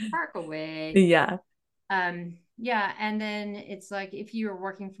 park away. Yeah. Yeah, and then it's like if you're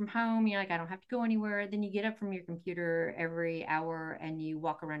working from home, you're like, I don't have to go anywhere. Then you get up from your computer every hour and you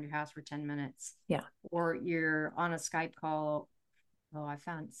walk around your house for 10 minutes. Yeah. Or you're on a Skype call. Oh, I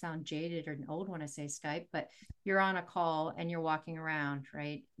found sound jaded or old when I say Skype, but you're on a call and you're walking around,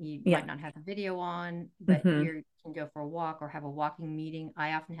 right? You Yeah. might not have the video on, but Hmm. you can go for a walk or have a walking meeting.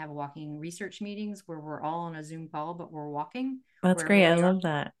 I often have a walking research meetings where we're all on a Zoom call, but we're walking That's wherever great. I they are. love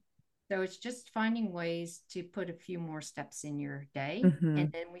that. So it's just finding ways to put a few more steps in your day, and Hmm.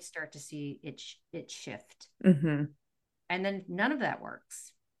 then we start to see it shift. Hmm. And then none of that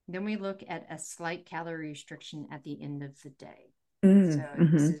works. Then we look at a slight calorie restriction at the end of the day. So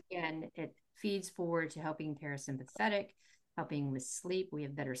this Hmm. is, again, it feeds forward to helping parasympathetic, helping with sleep. We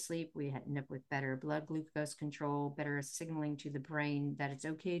have better sleep. We end up with better blood glucose control, better signaling to the brain that it's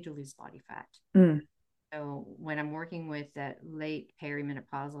okay to lose body fat. Mm. So when I'm working with that late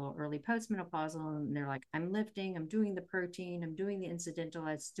perimenopausal, early postmenopausal, and they're like, I'm lifting, I'm doing the protein, I'm doing the incidental,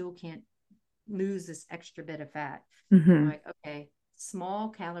 I still can't lose this extra bit of fat. I'm Hmm. like, okay, small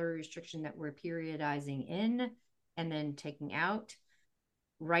calorie restriction that we're periodizing in and then taking out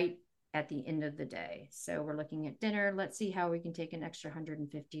right at the end of the day. So we're looking at dinner. Let's see how we can take an extra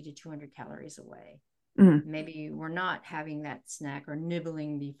 150 to 200 calories away. Mm. Maybe we're not having that snack or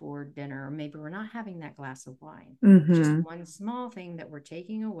nibbling before dinner, or maybe we're not having that glass of wine. Just Hmm. one small thing that we're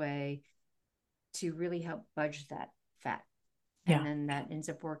taking away to really help budge that fat. And Yeah. then that ends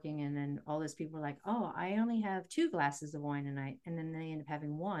up working. And then all those people are like, oh, I only have 2 glasses of wine a night. And then they end up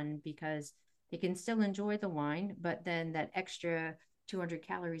having one because they can still enjoy the wine, but then that extra 200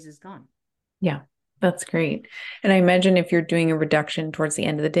 calories is gone. Yeah. That's great. And I imagine if you're doing a reduction towards the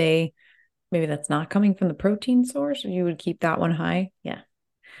end of the day, maybe that's not coming from the protein source, or you would keep that one high. Yeah.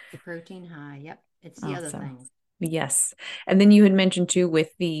 The protein high. Yep. It's the other Awesome. thing. Yes. And then you had mentioned too with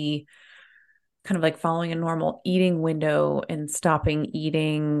the kind of like following a normal eating window and stopping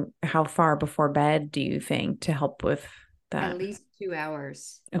eating, how far before bed do you think to help with At that? least 2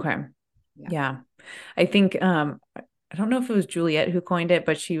 hours. Okay. Yeah. Yeah. I think I don't know if it was Juliet who coined it,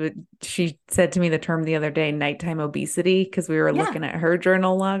 but she said to me the term the other day, nighttime obesity, because we were Yeah. looking at her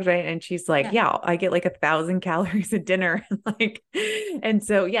journal logs, right? And she's like, Yeah. yeah, I get like 1,000 calories at dinner. Like, and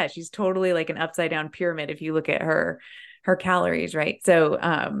so yeah, she's totally like an upside down pyramid if you look at her calories, right? So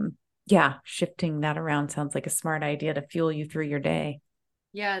yeah, shifting that around sounds like a smart idea to fuel you through your day.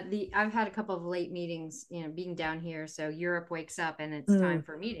 Yeah, the I've had a couple of late meetings, being down here. So Europe wakes up and it's time Mm.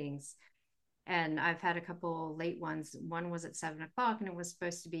 for meetings. And I've had a couple late ones. One was at 7 o'clock and it was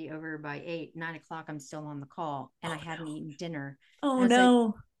supposed to be over by 8, 9 o'clock. I'm still on the call and I Oh hadn't no. eaten dinner. Oh And I said,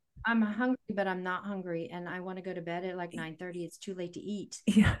 no. I'm hungry, but I'm not hungry. And I want to go to bed at like 9:30. It's too late to eat,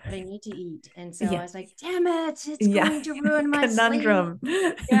 Yeah. but I need to eat. And so I Yeah. was like, damn it, it's Yeah. going to ruin my sleep. Conundrum.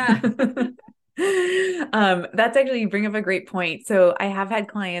 Yeah. That's actually, you bring up a great point. So I have had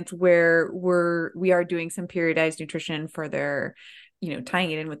clients where we are doing some periodized nutrition for their,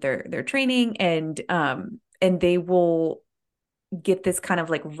 tying it in with their training, and they will get this kind of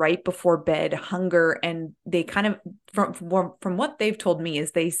like right before bed hunger, and they kind of from what they've told me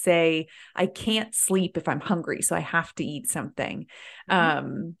is they say I can't sleep if I'm hungry, so I have to eat something.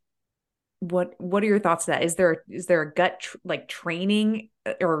 Mhm. What are your thoughts to that? Is there a gut like training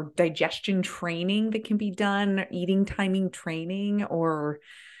or digestion training that can be done, eating timing training, or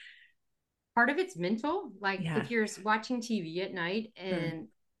Part of it's mental. Like yeah. if you're watching TV at night Mm. and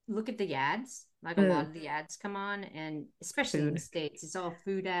look at the ads, like a lot Mm. of the ads come on, and especially in the Food. States, it's all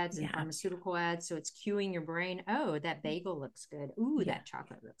food ads and Yeah. pharmaceutical ads. So it's cueing your brain. Oh, that bagel looks good. Ooh, Yeah. that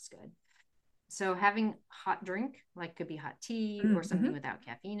chocolate looks good. So having hot drink, like could be hot tea or something Mm-hmm. without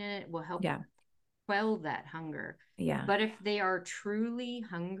caffeine in it, will help Yeah. quell that hunger. Yeah. But if they are truly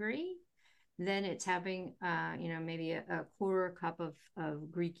hungry, then it's having, maybe a quarter cup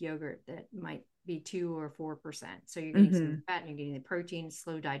of Greek yogurt that might be 2 or 4%. So you're getting some Mm-hmm. fat and you're getting the protein,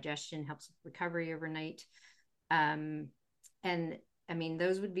 slow digestion, helps with recovery overnight. Um, and I mean,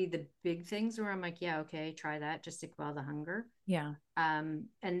 those would be the big things where I'm like, yeah, okay, try that just to quell the hunger. Yeah. And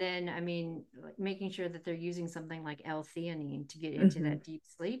then, I mean, like making sure that they're using something like L-theanine to get into Mm-hmm. that deep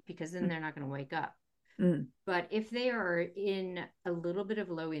sleep, because then they're not going to wake up. Mm-hmm. But if they are in a little bit of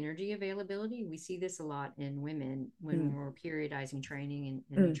low energy availability, we see this a lot in women when we're periodizing training and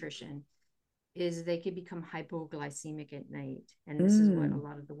Mm-hmm. nutrition, is they could become hypoglycemic at night. And this is what a Mm-hmm.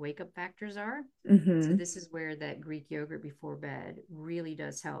 lot of the wake up factors are. So Mm-hmm. this is where that Greek yogurt before bed really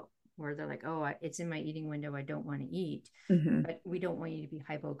does help, where they're like, oh, it's in my eating window, I don't want to eat, Mm-hmm. but we don't want you to be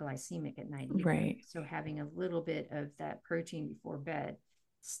hypoglycemic at night either. Right. So having a little bit of that protein before bed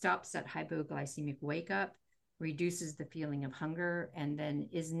stops that hypoglycemic wake up, reduces the feeling of hunger, and then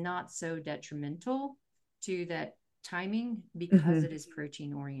is not so detrimental to that timing because Mm-hmm. it is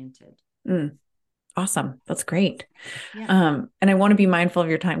protein oriented. Mm. Awesome. That's great. Yeah. And I want to be mindful of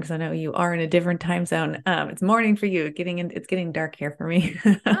your time because I know you are in a different time zone. It's morning for you. It's getting dark here for me.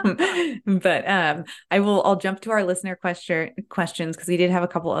 Uh-huh. But I'll jump to our listener questions because we did have a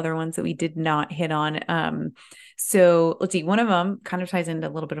couple other ones that we did not hit on. So let's see. One of them kind of ties into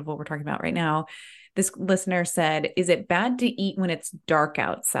a little bit of what we're talking about right now. This listener said, "Is it bad to eat when it's dark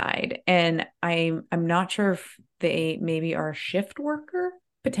outside?" And I'm not sure if they maybe are a shift worker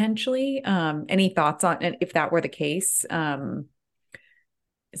potentially. Any thoughts on if that were the case? Is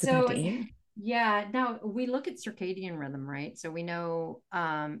it bad So to eat? yeah, now we look at circadian rhythm, right? So we know,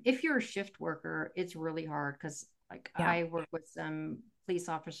 if you're a shift worker, it's really hard because like Yeah. I work with some police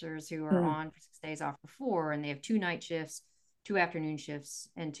officers who are Mm, on for 6 days off for four, and they have 2 night shifts, 2 afternoon shifts,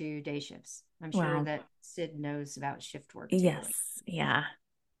 and 2 day shifts. I'm sure wow. that Sid knows about shift work too. Yes. Yeah.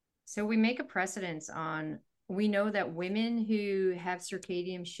 So we make a precedence on, we know that women who have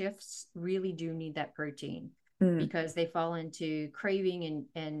circadian shifts really do need that protein Mm, because they fall into craving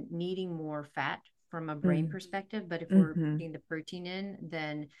and needing more fat from a brain mm, perspective. But if we're mm-hmm, putting the protein in,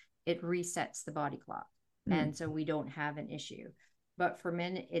 then it resets the body clock. mm, And so we don't have an issue. But for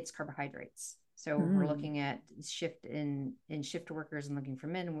men, it's carbohydrates. So we're mm. looking at shift in shift workers and looking for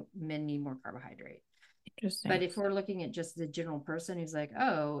men need more carbohydrate. But Interesting. if we're looking at just the general person who's like,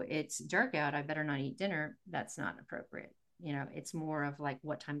 oh, it's dark out, I better not eat dinner, that's not appropriate. It's more of like,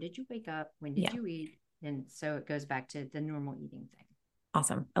 what time did you wake up? When did Yeah. you eat? And so it goes back to the normal eating thing.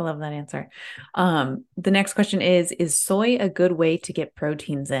 Awesome. I love that answer. The next question is soy a good way to get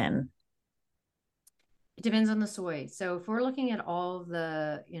proteins in? It depends on the soy. So if we're looking at all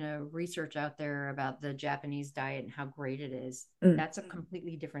the, research out there about the Japanese diet and how great it is, Mm, that's a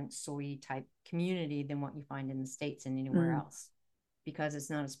completely different soy type community than what you find in the States and anywhere mm, else. Because it's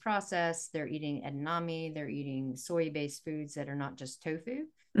not as processed. They're eating edamame, they're eating soy-based foods that are not just tofu.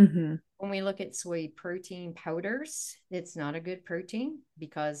 mm-hmm, When we look at soy protein powders, it's not a good protein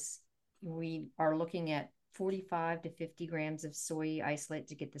because we are looking at 45 to 50 grams of soy isolate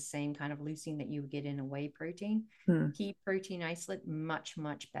to get the same kind of leucine that you would get in a whey protein. mm, Pea protein isolate, much,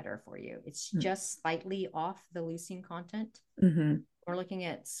 much better for you. It's mm, just slightly off the leucine content. mm-hmm, We're looking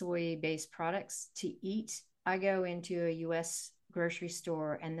at soy-based products to eat. I go into a US grocery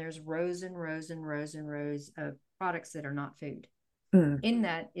store and there's rows and rows and rows and rows of products that are not food. mm. In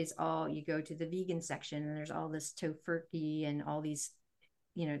that is all, you go to the vegan section and there's all this tofurkey and all these,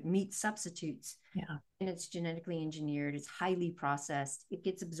 meat substitutes, Yeah. and it's genetically engineered, it's highly processed, it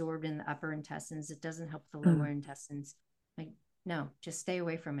gets absorbed in the upper intestines, it doesn't help the lower Mm, intestines. Like, no, just stay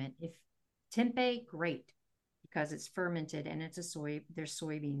away from it. If tempeh, great, because it's fermented and it's there's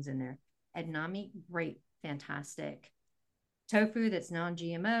soybeans in there. Edamame, great, fantastic. Tofu that's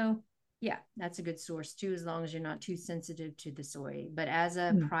non-GMO, yeah, that's a good source too, as long as you're not too sensitive to the soy. But as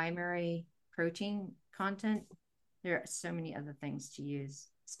a mm. primary protein content, there are so many other things to use,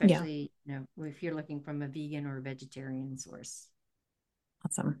 Yeah. especially, if you're looking from a vegan or a vegetarian source.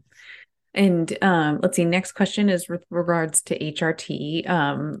 Awesome. And let's see, next question is with regards to HRT.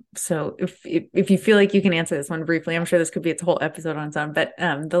 So if you feel like you can answer this one briefly, I'm sure this could be its whole episode on its own, but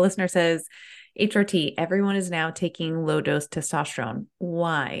the listener says, HRT, everyone is now taking low dose testosterone.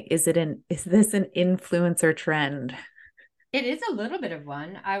 Why? Is this an influencer trend? It is a little bit of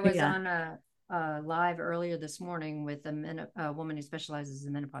one. I was Yeah. on a live earlier this morning with a woman who specializes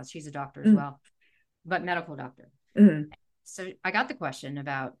in menopause. She's a doctor as Mm, well, but medical doctor. mm, So I got the question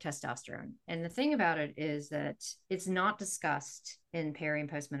about testosterone. And the thing about it is that it's not discussed in peri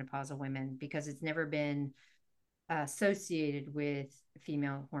and postmenopausal women because it's never been associated with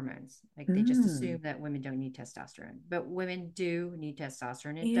female hormones. Like they just Mm. assume that women don't need testosterone, but women do need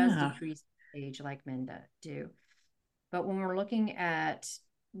testosterone. It does Yeah. decrease age like men do. But when we're looking at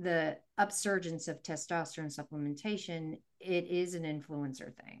the upsurgence of testosterone supplementation, it is an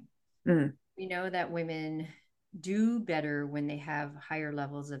influencer thing. Mm. We know that women do better when they have higher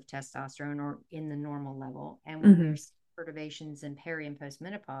levels of testosterone or in the normal level. And when Hmm. we're perturbations in peri and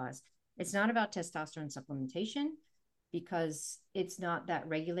postmenopause, it's not about testosterone supplementation because it's not that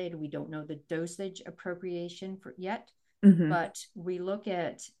regulated. We don't know the dosage appropriation for yet, Hmm. but we look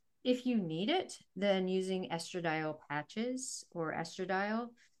at if you need it, then using estradiol patches or estradiol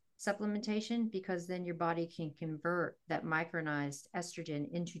supplementation, because then your body can convert that micronized estrogen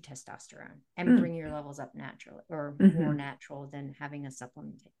into testosterone and Mm. bring your levels up naturally or more Hmm. natural than having a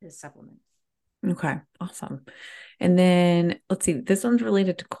supplement. Okay, awesome. And then let's see, this one's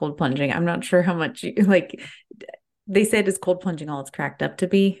related to cold plunging. I'm not sure how much like they said is cold plunging all it's cracked up to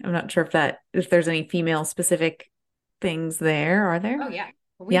be. I'm not sure if there's any female specific things there. Are there? Oh yeah.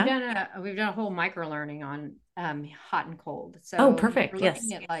 Yeah. We've done a whole micro learning on hot and cold. Oh, So we're perfect. looking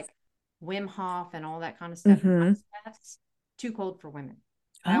Yes. at like Wim Hof and all that kind of stuff and Mm-hmm. ice baths. Too cold for women.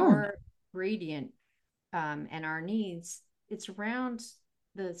 Oh. Our gradient and our needs, it's around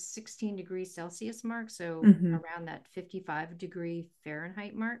the 16 degrees Celsius mark. So Mm-hmm. around that 55-degree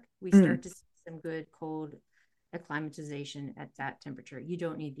Fahrenheit mark, we Mm. start to see some good cold acclimatization at that temperature. You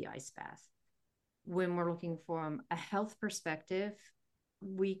don't need the ice bath. When we're looking from a health perspective,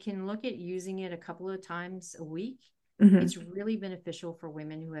 we can look at using it a couple of times a week. Mm-hmm. It's really beneficial for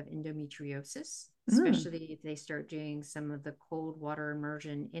women who have endometriosis, Mm. especially if they start doing some of the cold water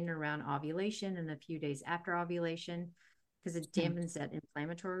immersion in and around ovulation and a few days after ovulation, because it Yeah. dampens that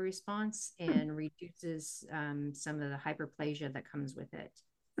inflammatory response and reduces some of the hyperplasia that comes with it.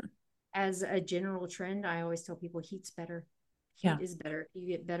 As a general trend, I always tell people heat's better. Yeah. Heat is better. You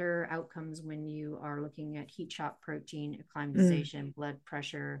get better outcomes when you are looking at heat shock protein, Mm. acclimatization, blood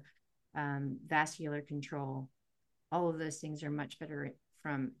pressure, vascular control. All of those things are much better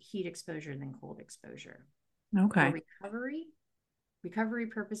from heat exposure than cold exposure. For Okay. recovery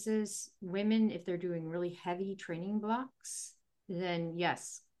purposes, women, if they're doing really heavy training blocks, then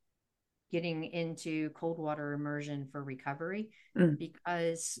yes, getting into cold water immersion for recovery, Mm.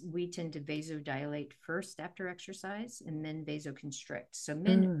 because we tend to vasodilate first after exercise and then vasoconstrict. So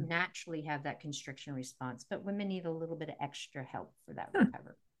men Mm. naturally have that constriction response, but women need a little bit of extra help for that Hmm.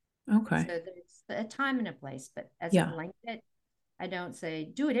 recovery. So Okay. there's a time and a place, but as a Yeah. blanket, I don't say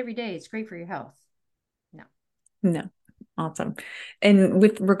do it every day. It's great for your health. No. No. Awesome. And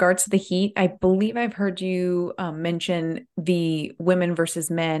with regards to the heat, I believe I've heard you mention the women versus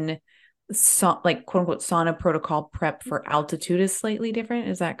men, like quote unquote sauna protocol prep for altitude is slightly different.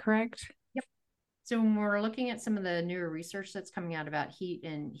 Is that correct? Yep. So when we're looking at some of the newer research that's coming out about heat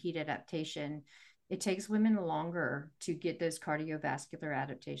and heat adaptation, it takes women longer to get those cardiovascular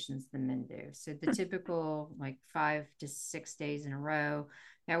adaptations than men do. So the typical like 5 to 6 days in a row,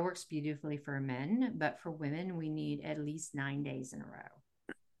 that works beautifully for men, but for women, we need at least 9 days in a row.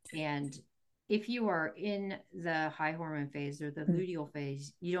 And if you are in the high hormone phase or the Mm. luteal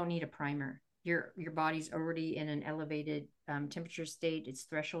phase, you don't need a primer. Your body's already in an elevated temperature state. Its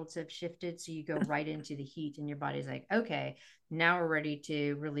thresholds have shifted, so you go right into the heat, and your body's like, okay, now we're ready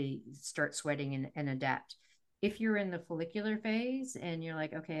to really start sweating and adapt. If you're in the follicular phase and you're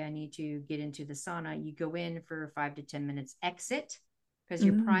like, okay, I need to get into the sauna, you go in for 5 to 10 minutes, exit, because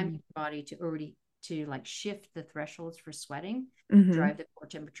you're priming Mm. your body to already to like shift the thresholds for sweating, Hmm. drive the core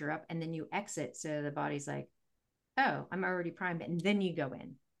temperature up, and then you exit. So the body's like, oh, I'm already primed. And then you go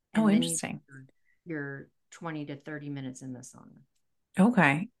in, Oh, and then you interesting. your 20 to 30 minutes in the sauna.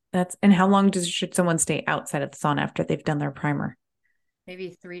 Okay. And how long should someone stay outside of the sauna after they've done their primer?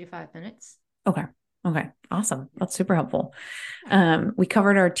 Maybe 3 to 5 minutes. Okay. Okay. Awesome. Yeah. That's super helpful. Yeah. We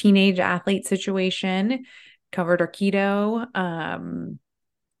covered our teenage athlete situation, covered our keto.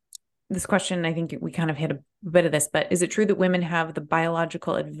 This question, I think we kind of hit a bit of this, but is it true that women have the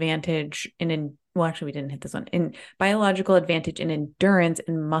biological advantage well, actually, we didn't hit this one in biological advantage in endurance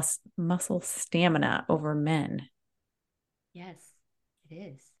and muscle stamina over men? Yes, it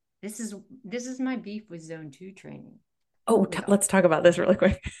is. This is my beef with zone two training. Oh, With let's talk about this really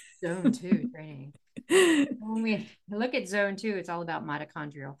quick. zone two training. When we look at zone two, it's all about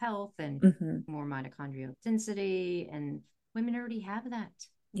mitochondrial health and Hmm. more mitochondrial density. And women already have that.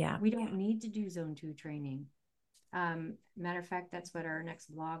 Yeah. We don't need to do zone two training. Matter of fact, that's what our next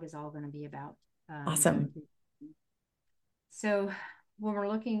blog is all going to be about. Zone Awesome. two. So when we're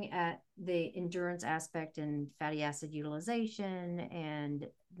looking at the endurance aspect and fatty acid utilization and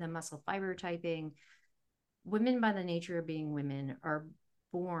the muscle fiber typing, women, by the nature of being women, are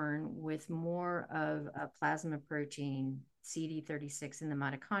born with more of a plasma protein, CD36, in the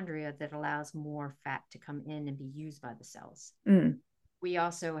mitochondria that allows more fat to come in and be used by the cells. We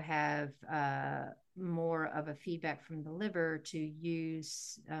also have more of a feedback from the liver to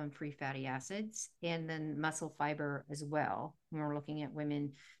use free fatty acids, and then muscle fiber as well. When we're looking at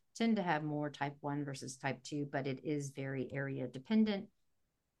women, tend to have more type 1 versus type 2, but it is very area dependent.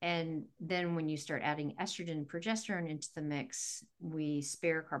 And then when you start adding estrogen and progesterone into the mix, we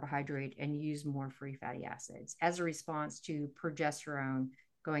spare carbohydrate and use more free fatty acids as a response to progesterone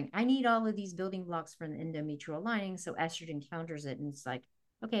going, I need all of these building blocks for the endometrial lining. So estrogen counters it. And it's like,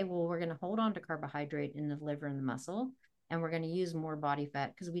 okay, well, we're going to hold on to carbohydrate in the liver and the muscle, and we're going to use more body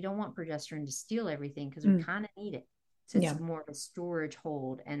fat because we don't want progesterone to steal everything, because we kind of need it. So it's more of a storage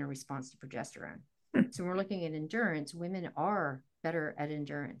hold and a response to progesterone. So we're looking at endurance. Women are better at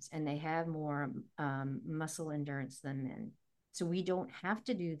endurance, and they have more muscle endurance than men. So we don't have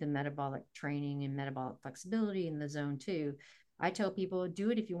to do the metabolic training and metabolic flexibility in the zone 2. I tell people, do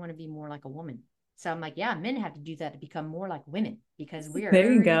it if you want to be more like a woman. So I'm like, yeah, men have to do that to become more like women, because we are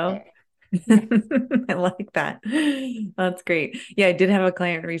There you already go. there. Yeah. I like that. That's great. Yeah, I did have a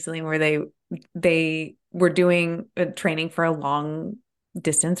client recently where they were doing a training for a long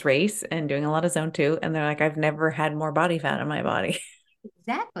distance race and doing a lot of zone 2, and they're like, I've never had more body fat in my body.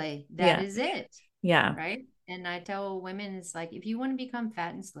 Exactly. That Yeah. is it. Yeah. Right. And I tell women, it's like, if you want to become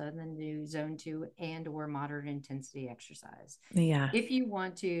fat and slow, then do zone 2 and or moderate intensity exercise. Yeah. If you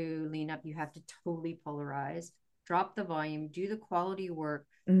want to lean up, you have to totally polarize, drop the volume, do the quality work.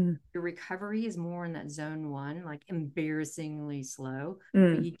 Your recovery is more in that zone 1, like embarrassingly slow,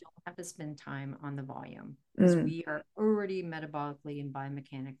 but you don't have to spend time on the volume, because we are already metabolically and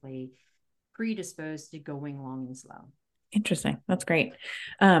biomechanically predisposed to going long and slow. Interesting. That's great.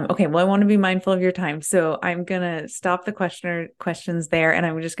 Okay. Well, I want to be mindful of your time. So I'm going to stop the questions there, and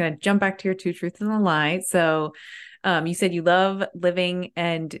I'm just going to jump back to your 2 truths and a lie. So, you said you love living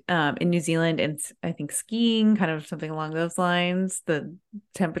and, in New Zealand, and I think skiing, kind of something along those lines, the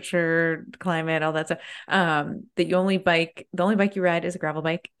temperature, climate, all that stuff. That the only bike you ride is a gravel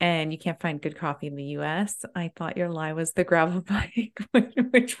bike, and you can't find good coffee in the US. I thought your lie was the gravel bike.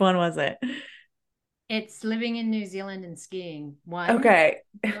 Which one was it? It's living in New Zealand and skiing. One, Okay.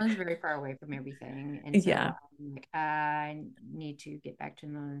 New Zealand's very far away from everything. And so Yeah. I'm like, I need to get back to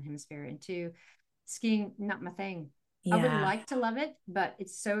the Northern Hemisphere. And 2, skiing, not my thing. I would Yeah. like to love it, but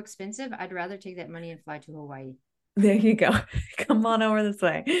it's so expensive. I'd rather take that money and fly to Hawaii. There you go. Come on over this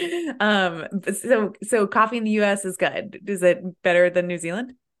way. So coffee in the US is good. Is it better than New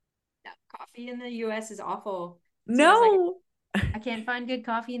Zealand? Yeah, coffee in the US is awful. So it's like, No. I can't find good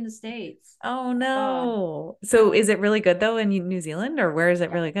coffee in the States. Oh Oh, no. So is it really good though in New Zealand, or where is it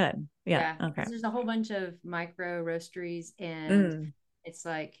yeah. really good? Yeah. Yeah, Okay. because there's a whole bunch of micro roasteries, and Mm, it's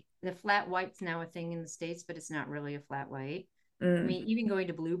like the flat white's now a thing in the States, but it's not really a flat white. I mm, mean, even going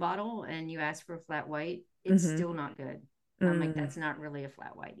to Blue Bottle and you ask for a flat white, it's mm-hmm, still not good. I'm like, mm, that's not really a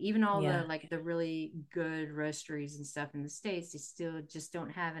flat white. Even all the yeah. like the really good roasteries and stuff in the States, they still just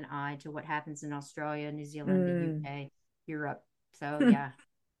don't have an eye to what happens in Australia, New Zealand, the Mm. UK, Europe. So yeah,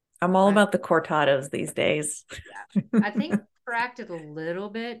 I'm all I about the cortados these days. yeah. I think cracked it a little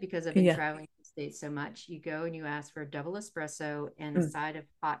bit because I've been Yeah. traveling the States so much. You go and you ask for a double espresso and a Mm. side of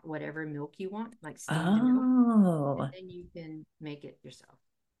hot whatever milk you want, like steamed milk, and Oh. then you can make it yourself.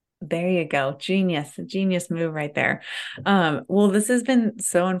 There you go. Genius move right there. Well, this has been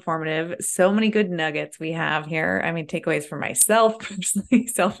so informative. So many good nuggets we have here. I mean, takeaways for myself personally,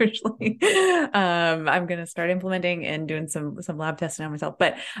 selfishly. I'm gonna start implementing and doing some lab testing on myself.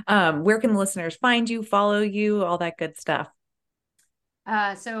 But where can the listeners find you, follow you, all that good stuff?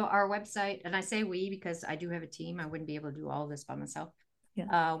 So our website, and I say we because I do have a team. I wouldn't be able to do all this by myself.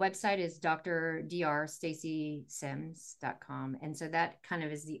 Yeah. Website is drstaceysims.com. And so that kind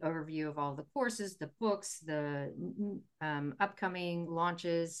of is the overview of all the courses, the books, the upcoming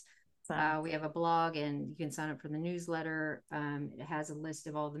launches. We have a blog, and you can sign up for the newsletter. It has a list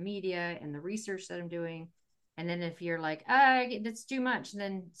of all the media and the research that I'm doing. And then if you're like, that's too much,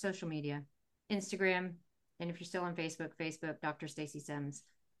 then social media, Instagram. And if you're still on Facebook, Dr. Stacy Sims.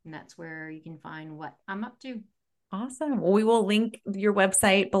 And that's where you can find what I'm up to. Awesome. Well, we will link your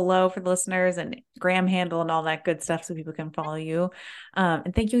website below for the listeners, and Graham handle and all that good stuff so people can follow you.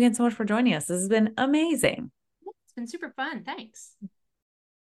 And thank you again so much for joining us. This has been amazing. It's been super fun. Thanks.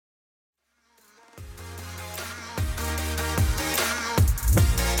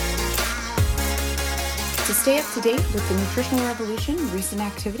 To stay up to date with the Nutritional Revolution recent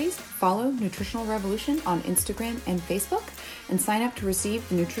activities, follow Nutritional Revolution on Instagram and Facebook, and sign up to receive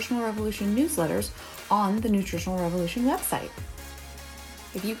the Nutritional Revolution newsletters, on the Nutritional Revolution website.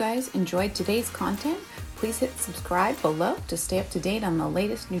 If you guys enjoyed today's content, please hit subscribe below to stay up to date on the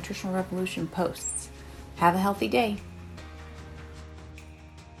latest Nutritional Revolution posts. Have a healthy day.